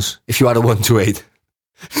 6 songs if you had a 128.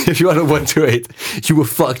 If you had a 128, you were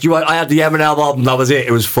fucked. I had the Eminem album, that was it.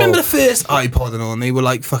 It was full. Remember the first iPod and all, and they were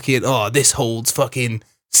like, fucking, oh, this holds fucking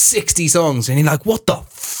 60 songs. And you're like, what the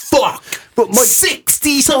fuck? But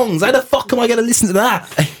 60 songs? How the fuck am I going to listen to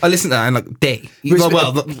that? I listened to that in like a day.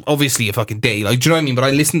 Well, obviously a fucking day. Like, do you know what I mean? But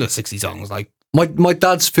I listened to 60 songs. Like, my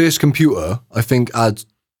dad's first computer, I think, had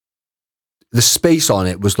the space on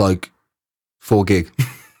it was like 4 gig.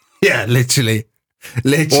 Yeah, literally.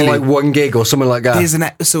 Or like 1 gig or something like that. There's an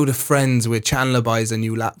episode of Friends where Chandler buys a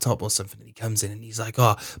new laptop or something and he comes in and he's like,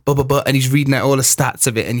 oh, and he's reading out all the stats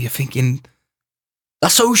of it and you're thinking,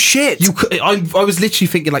 that's so shit. I was literally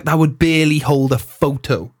thinking like that would barely hold a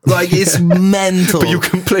photo. Like it's mental. But you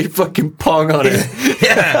can play fucking Pong on it.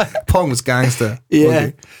 Yeah, Pong's gangster.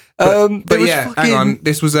 Yeah. But yeah, hang on.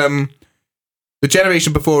 This was the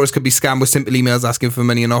generation before us could be scammed with simple emails asking for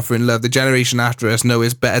money and offering love. The generation after us know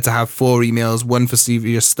it's better to have 4 emails, 1 for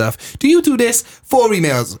serious stuff. Do you do this? 4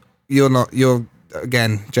 emails. You're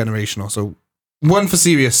again generational. So 1 for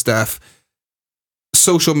serious stuff,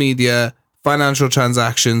 social media, financial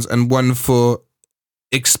transactions, and 1 for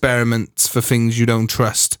experiments for things you don't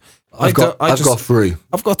trust. I've got 3.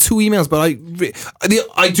 I've got 2 emails, but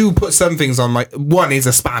I do put some things on my. 1 is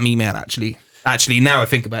a spam email, actually. Actually, now I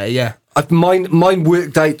think about it, yeah. Mine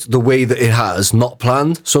worked out the way that it has, not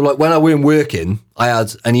planned. So, like, when I weren't working, I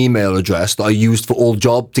had an email address that I used for all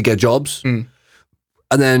to get jobs. And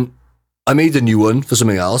then I made a new one for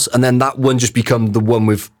something else. And then that one just became the one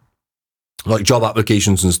with, like, job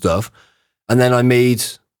applications and stuff. And then I made,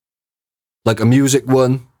 like, a music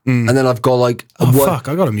one. And then I've got like I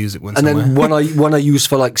got a music one. And somewhere. then one I use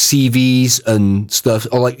for like CVs and stuff,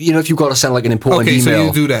 or like, you know, if you've got to send like an important email. So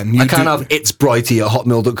you do then. I can't have it's Brighty at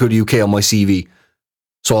hotmail.co.uk on my CV.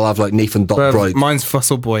 So I'll have like Nathan.Bright. Mine's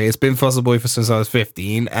Fussell Boy. It's been Fussell Boy since I was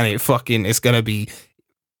 15, and it's gonna be.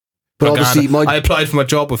 But obviously, I applied for my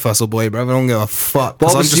job with Fussell Boy, bro. I don't give a fuck.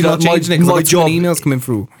 But I'm just not changing it because my job emails coming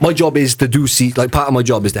through. My job is to do part of my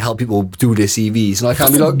job is to help people do their CVs, and I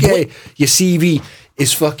can't be like, okay, your CV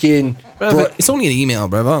is fucking. Bro, it's only an email,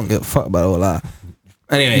 bro. I don't give a fuck about all that.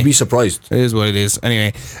 Anyway, you'd be surprised. It is what it is.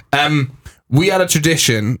 Anyway, we had a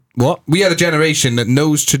tradition. What? We had a generation that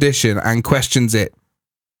knows tradition and questions it,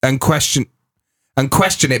 and question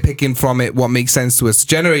it, picking from it what makes sense to us. The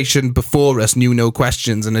generation before us knew no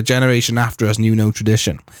questions, and the generation after us knew no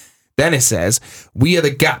tradition. Then it says, we are the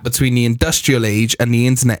gap between the industrial age and the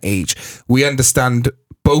internet age. We understand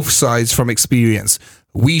both sides from experience.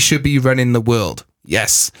 We should be running the world.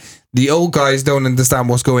 Yes. The old guys don't understand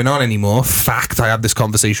what's going on anymore. Fact, I have this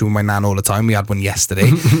conversation with my nan all the time. We had one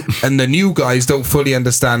yesterday. And the new guys don't fully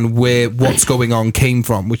understand where what's going on came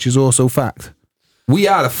from, which is also fact. We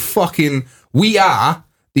are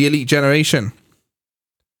the elite generation.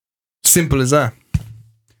 Simple as that.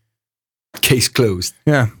 Case closed.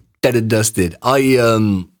 Yeah. Dead and dusted.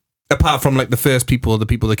 Apart from like the first people, the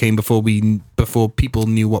people that came before people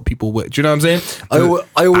knew what people were. Do you know what I'm saying?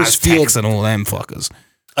 I always feel and all them fuckers.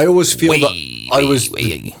 I always feel that I was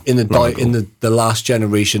in the last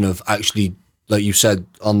generation of actually, like you said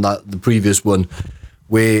on the previous one,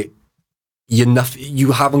 where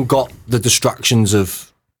you haven't got the distractions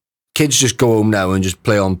of kids just go home now and just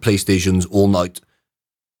play on PlayStations all night.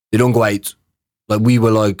 They don't go out. Like we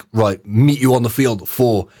were like, right, meet you on the field at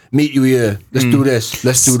 4, meet you here, let's do this,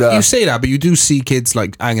 let's do that. You say that, but you do see kids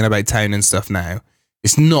like hanging about town and stuff now.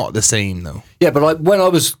 It's not the same though. Yeah, but like when I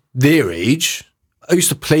was their age, I used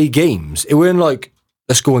to play games. It weren't like,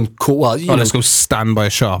 let's go and let's go stand by a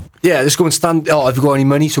shop. Yeah, let's go and stand. Oh, have you got any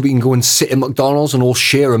money so we can go and sit in McDonald's and all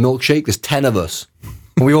share a milkshake? There's 10 of us.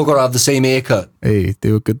 And we all got to have the same haircut. Hey,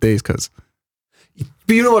 they were good days, cuz.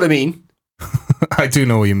 But you know what I mean? I do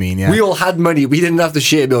know what you mean, yeah. We all had money. We didn't have to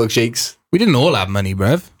share milkshakes. We didn't all have money,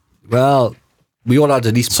 bruv. Well, we all had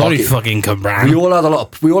at least Sorry, fucking Cambran. We all had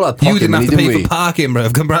pocket money, you didn't have to didn't pay for parking,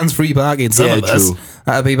 bruv. Cambran's free parking. Some of us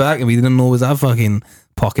had to pay parking. We didn't always have fucking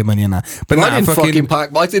pocket money and that. But I didn't fucking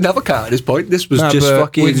park. I didn't have a car at this point. This was just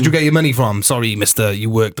fucking... Where did you get your money from? Sorry, mister, you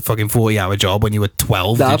worked the fucking 40-hour job when you were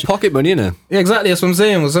 12. Nah, pocket money, innit? Yeah, exactly. That's what I'm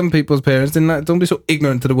saying. Well, some people's parents didn't. Don't be so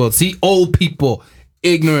ignorant to the world. See, old people...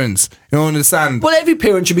 Ignorance. You don't understand. Well, every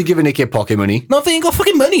parent should be giving their kid pocket money. No, they ain't got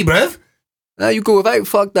fucking money, bruv. You go without,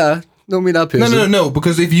 fuck that. Don't be that person. No.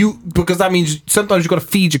 Because that means sometimes you got to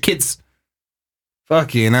feed your kids.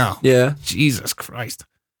 Fucking hell. Yeah. Jesus Christ.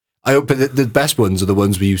 I hope that the best ones are the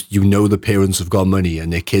ones where you know the parents have got money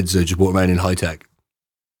and their kids are just walking around in high tech.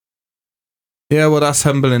 Yeah, well, that's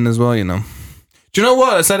humbling as well, you know. Do you know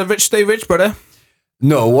what? I said a rich stay rich, brother.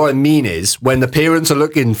 No, what I mean is when the parents are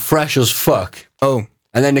looking fresh as fuck. Oh.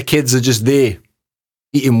 And then the kids are just there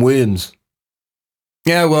eating worms.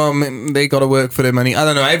 Yeah, well, they got to work for their money. I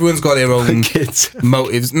don't know. Everyone's got their own kids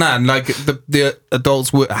motives. Nah, like the adults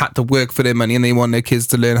had to work for their money and they want their kids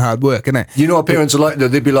to learn hard work, innit? You know what parents are like?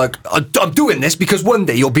 They'd be like, I'm doing this because one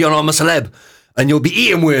day you'll be on I'm a Celeb and you'll be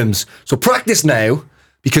eating worms. So practice now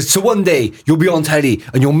because one day you'll be on telly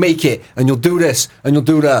and you'll make it and you'll do this and you'll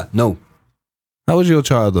do that. No. How was your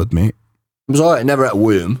childhood, mate? It was alright, I never had a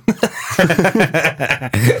worm.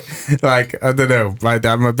 Like, I don't know. Like,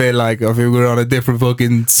 I'm a bit like, if we were on a different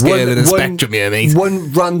fucking scale of the spectrum here, mate.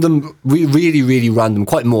 One random, really, really random,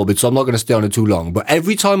 quite morbid, so I'm not going to stay on it too long. But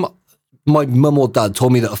every time my mum or dad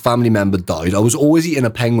told me that a family member died, I was always eating a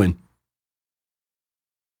penguin.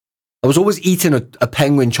 I was always eating a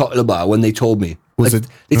penguin chocolate bar when they told me. Was it?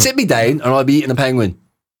 They'd sit me down and I'd be eating a penguin.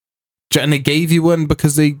 And they gave you one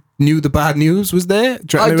because they knew the bad news was there?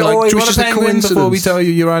 Do you reckon they were like, it do you was want just a a penguin coincidence. before we tell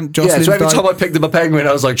you your Aunt Jocelyn Yeah, so every died? time I picked up a penguin,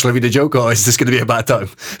 I was like, shall I read a joke or is this going to be a bad time?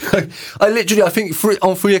 I think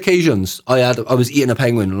on 3 occasions, I was eating a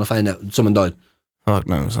penguin and I found out someone died. Fuck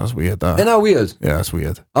no, that's weird. That. Isn't that weird? Yeah, that's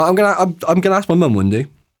weird. I'm gonna ask my mum one day.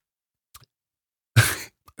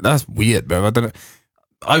 That's weird, bro. I don't know.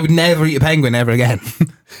 I would never eat a penguin ever again.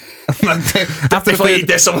 After If I eat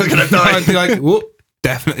this, someone's gonna die. I'd be like, whoop,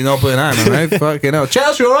 definitely not putting that in, right? Fucking hell.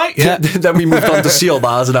 Chelsea, all right? Yeah. Then we moved on to seal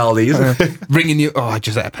bars and Aldi's. Ringing you. Oh, I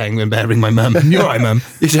just ate a penguin. Better ring my mum. You're right, mum.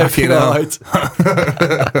 You're fucking all right.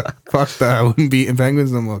 Fuck that. I wouldn't be eating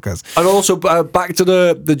penguins no more, cuz. And also, back to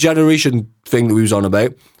the generation thing that we was on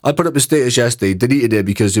about. I put up a status yesterday, deleted it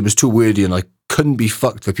because it was too wordy and I couldn't be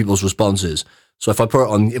fucked for people's responses. So if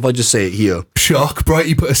I just say it here. Shock,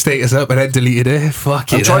 Brighty put a status up and then deleted it.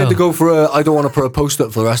 Fuck it. I'm trying to go for I don't want to put a post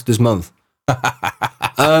up for the rest of this month.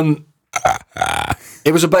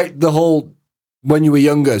 It was about the whole, when you were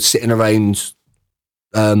younger, sitting around,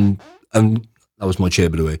 and that was my chair,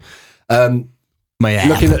 by the way.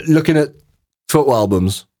 Looking at photo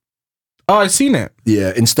albums. Oh, I've seen it.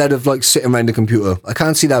 Yeah, instead of like sitting around the computer. I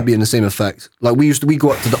can't see that being the same effect. Like we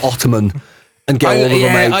go up to the Ottoman and get all of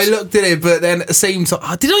them out. I looked at it, but then at the same time,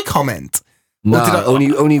 did I comment? Nah,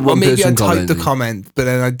 only one maybe person I typed commented. the comment, but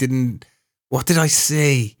then I didn't. What did I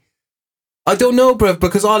say? I don't know, bruv,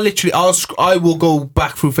 because I will go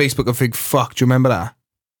back through Facebook and think, fuck, do you remember that?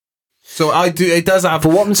 So I do, it does have. For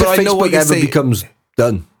what if Facebook ever saying. becomes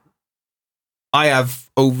done? I have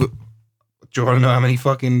over. Do you want to know how many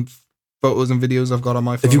fucking photos and videos I've got on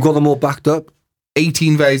my phone? Have you got them all backed up?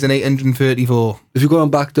 18,834. Have you got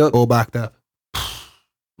them backed up? All backed up.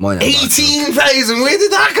 Mine 18,000? Where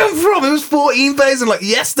did that come from? It was 14,000 like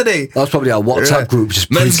yesterday. That's probably our WhatsApp group. Just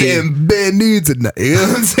man's getting bare nudes and that. You know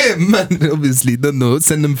what I'm saying? Man, obviously, don't know.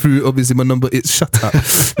 Send them through. Obviously, my number is shut up.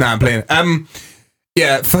 Nah, I'm playing.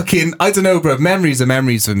 Yeah, fucking, I don't know, bro. Memories are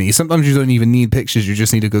memories for me. Sometimes you don't even need pictures. You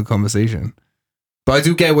just need a good conversation. But I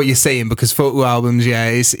do get what you're saying because photo albums, yeah,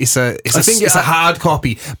 it's a hard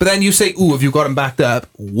copy. But then you say, "Ooh, have you got them backed up?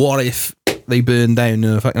 What if they burn down in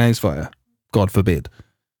a fucking house fire? God forbid."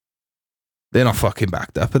 They're not fucking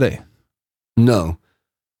backed up, are they? No.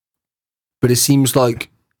 But it seems like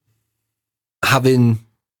having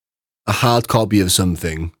a hard copy of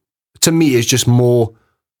something, to me, is just more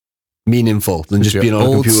meaningful than just being on a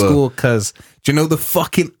computer. Old school, cuz. Do you know the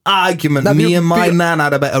fucking argument me and my nan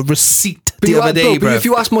had about a receipt the other day, bro? But if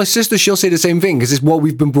you ask my sister, she'll say the same thing because it's what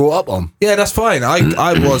we've been brought up on. Yeah, that's fine.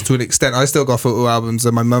 I was to an extent. I still got photo albums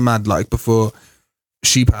that my mum had, like, before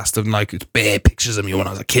she passed, and like, it's bare pictures of me when I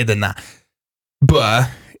was a kid and that. But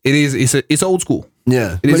it's old school.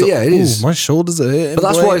 Yeah, it is. My shoulders are hurting. But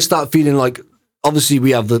that's why I start feeling like, obviously we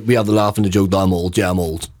have the laugh and the joke that I'm old, yeah, I'm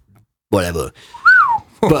old, whatever.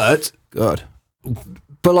 But God,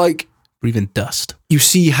 but like breathing dust. You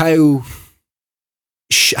see how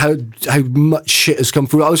much shit has come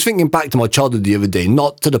through. I was thinking back to my childhood the other day,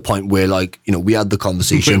 not to the point where like, you know, we had the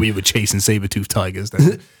conversation. Where we were chasing saber-toothed tigers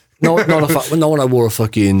then. Not when I wore a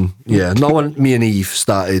fucking, not when me and Eve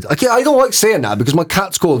started. I don't like saying that because my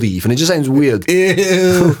cat's called Eve and it just sounds weird.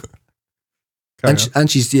 Ew. and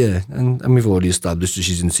she's, and we've already established that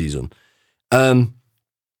she's in season.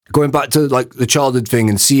 Going back to like the childhood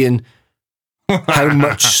thing and seeing how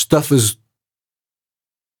much stuff is.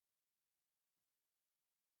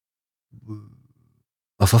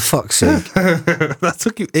 Oh, for fuck's sake. That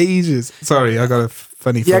took you ages. Sorry, I got a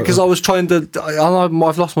funny photo. Yeah, because I was trying to...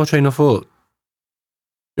 I've lost my train of thought.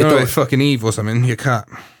 You're not like fucking Eve or something, your cat.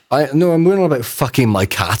 No, I'm not about fucking my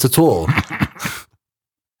cat at all.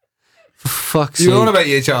 For fuck's sake. You're on about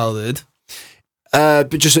your childhood.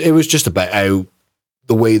 But it was just about how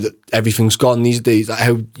the way that everything's gone these days, like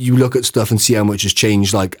how you look at stuff and see how much has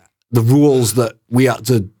changed, like the rules that we had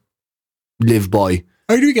to live by.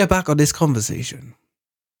 How do we get back on this conversation?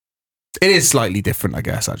 It is slightly different, I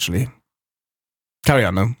guess, actually. Carry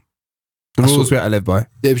on, though. The rules we had to live by.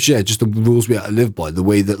 Yeah, just the rules we had to live by. The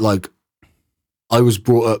way that, like, I was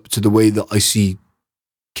brought up to the way that I see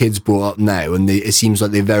kids brought up now, and it seems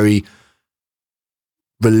like they're very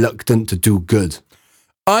reluctant to do good.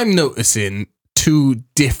 I'm noticing two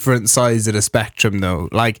different sides of the spectrum, though.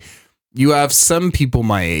 Like, you have some people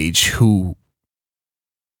my age who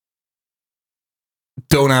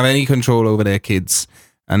don't have any control over their kids,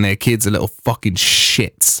 and their kids are little fucking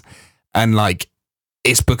shits, and like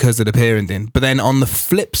it's because of the parenting. But then on the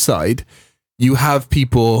flip side, you have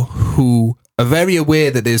people who are very aware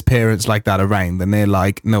that there's parents like that around, and they're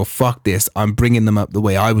like, no, fuck this, I'm bringing them up the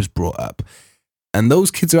way I was brought up, and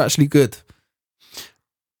those kids are actually good.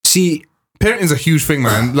 See, parenting's a huge thing,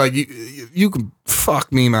 man. Like you can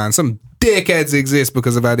fuck me, man. Some dickheads exist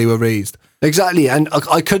because of how they were raised. Exactly, and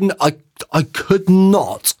I could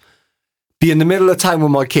not be in the middle of town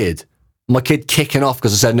with my kid kicking off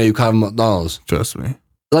because I said no, you can't have McDonald's. Trust me.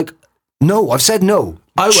 Like, no, I've said no.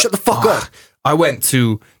 Shut the fuck up.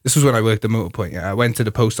 This was when I worked at Motorpoint, yeah. I went to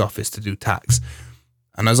the post office to do tax.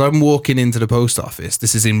 And as I'm walking into the post office,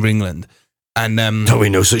 this is in Ringland, and don't we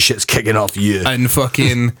know such shit's kicking off you? And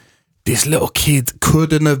fucking this little kid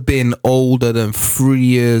couldn't have been older than 3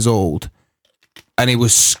 years old. And he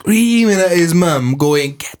was screaming at his mum,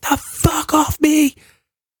 going, "Get the fuck off me!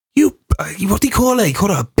 You what do you call her? He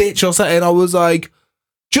called her a bitch or something." I was like,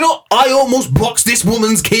 do you know, I almost boxed this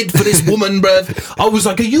woman's kid for this woman, bruv. I was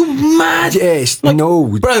like, are you mad? Yes, like, no.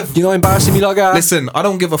 Bruv. You're not embarrassing me like that. Listen, I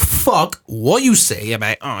don't give a fuck what you say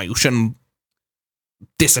about, you shouldn't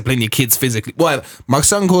discipline your kids physically. Well, my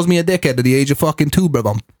son calls me a dickhead at the age of fucking 2, bruv.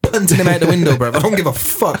 I'm punting him out the window, bruv. I don't give a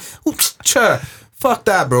fuck. Fuck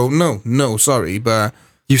that, bro. No, sorry, but...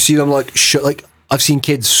 You see them like, I've seen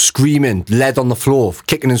kids screaming, lead on the floor,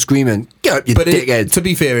 kicking and screaming. Get up, you dickhead. To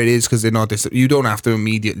be fair, it is because they're not disciplined. You don't have to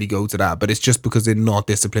immediately go to that, but it's just because they're not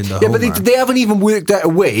disciplined at home. Yeah, but they haven't even worked out a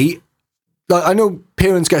way. Like, I know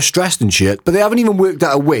parents get stressed and shit, but they haven't even worked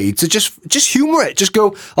out a way to just humour it. Just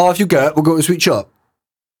go, if you get it, we'll go to the sweet shop.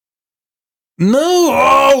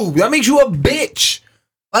 No, that makes you a bitch.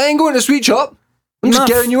 I ain't going to the sweet shop. I'm just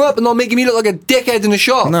getting you up and not making me look like a dickhead in the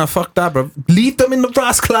shop. Nah, fuck that, bro. Leave them in the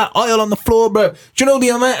rascal aisle on the floor, bro. Do you know the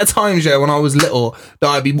amount of times, when I was little, that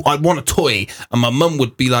I'd want a toy, and my mum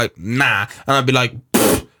would be like, nah, and I'd be like,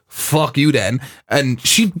 fuck you then, and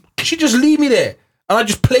she'd just leave me there, and I'd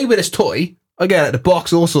just play with this toy. I get out the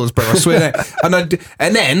box, all sorts, bro. I swear.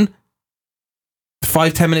 And then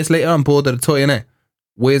 5-10 minutes later, I'm bored of the toy, innit?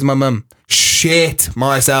 Where's my mum? Shit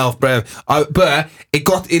myself, bro. But it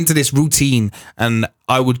got into this routine, and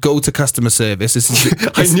I would go to customer service.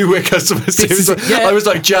 I knew where customer service was. Yeah. I was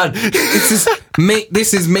like, Jan.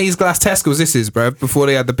 This is Maze Glass Tesco's, this is, bro, before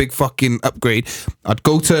they had the big fucking upgrade. I'd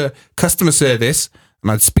go to customer service,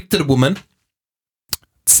 and I'd speak to the woman,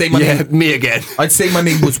 say my name. Me again. I'd say my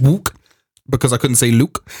name was Wook, because I couldn't say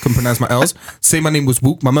Luke, couldn't pronounce my L's. Say my name was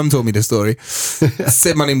Wook. My mum told me this story.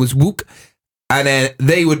 Said my name was Wook. And then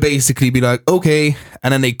they would basically be like, okay.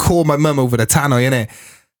 And then they call my mum over the tannoy, innit?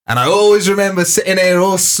 And I always remember sitting there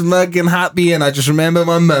all smug and happy. And I just remember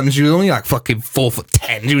my mum, she was only like fucking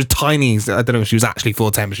 4'10". She was tiny. I don't know if she was actually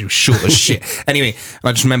 4'10", but she was short as shit. Anyway,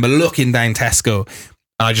 I just remember looking down Tesco.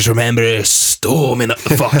 And I just remember her storming up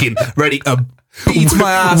the fucking ready to beat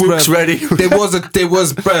my ass, Wook's bruv. ready. There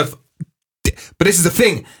was, bruv. But this is the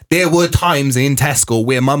thing. There were times in Tesco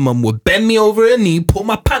where my mum would bend me over her knee, pull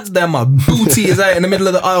my pants down, my booty is out in the middle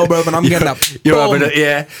of the aisle, bruv, and I'm getting that. You're having it,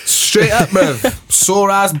 yeah. Straight up, bruv. Sore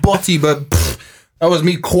ass body, but that was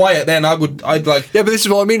me quiet then. I'd like. Yeah, but this is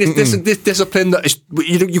what I mean. It's this discipline that is,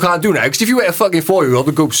 you can't do now. Because if you were a fucking 4-year-old,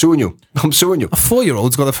 I'd go suing you. I'm suing you. A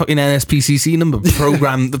 4-year-old's got a fucking NSPCC number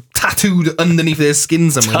programmed, tattooed underneath their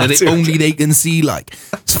skin somewhere that only they can see. Like,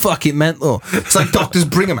 it's fucking mental. It's like doctors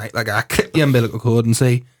bring them out. Like, I clip the umbilical cord and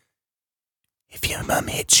say, if your mum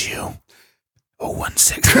hits you,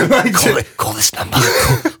 016, call this number.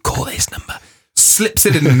 Call this number. Slips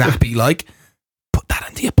it in the nappy, like, put that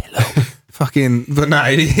under your pillow. Fucking, but no,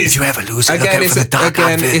 it is. If you ever lose it,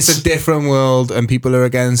 it's a different world, and people are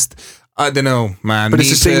against. I don't know, man. But me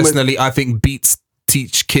personally, I think beats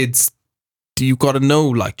teach kids. You got to know,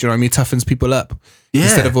 like, do you know what I mean? Toughens people up. Yeah.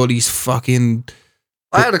 Instead of all these fucking.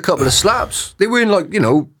 I had a couple of slaps. They were in like, they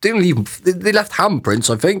didn't leave. They left handprints,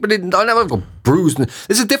 I think, but I never got bruised.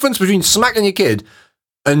 There's a difference between smacking your kid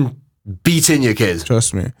and beating your kid.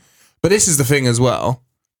 Trust me. But this is the thing as well.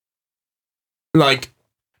 Like,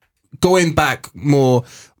 going back more,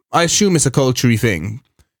 I assume it's a culture-y thing.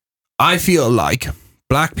 I feel like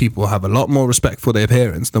black people have a lot more respect for their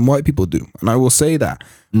parents than white people do. And I will say that.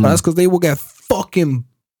 But that's because they will get fucking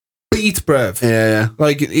beat, bruv. Yeah.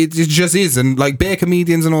 Like, it just is. And, like, bare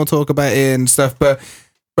comedians and all talk about it and stuff. But,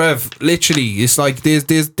 bruv, literally, it's like there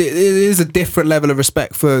is a different level of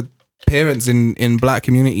respect for parents in black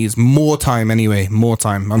communities. More time, anyway. More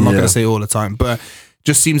time. I'm not going to say all the time. But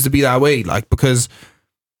just seems to be that way. Like, because...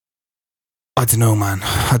 I don't know, man.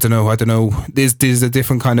 I don't know. There's a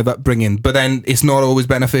different kind of upbringing, but then it's not always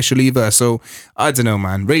beneficial either. So I don't know,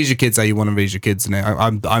 man. Raise your kids how you want to raise your kids. And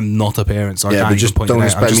I'm not a parent, so I can't just point it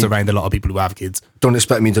out. I'm just around a lot of people who have kids. Don't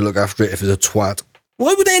expect me to look after it if it's a twat.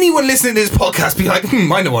 Why would anyone listening to this podcast be like,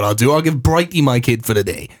 I know what I'll do. I'll give Brighty my kid for the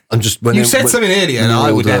day. You said something earlier, and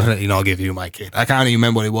I would definitely not give you my kid. I can't even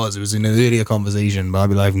remember what it was. It was in an earlier conversation, but I'd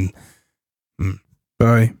be like,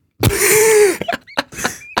 sorry.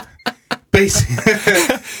 Basically,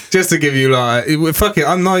 just to give you like, fuck it.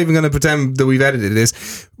 I'm not even going to pretend that we've edited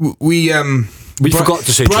this. We forgot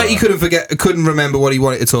to say. Brighty couldn't remember what he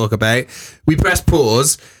wanted to talk about. We pressed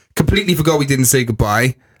pause. Completely forgot we didn't say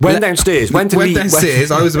goodbye. Went downstairs. Went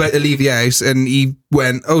downstairs. I was about to leave the house, and he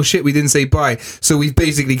went, "Oh shit, we didn't say bye." So we've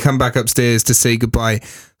basically come back upstairs to say goodbye.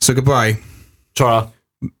 So goodbye. Ta-ra.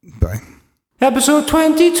 Bye. Episode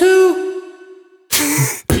 22.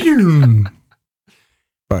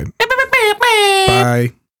 Bye. Bye.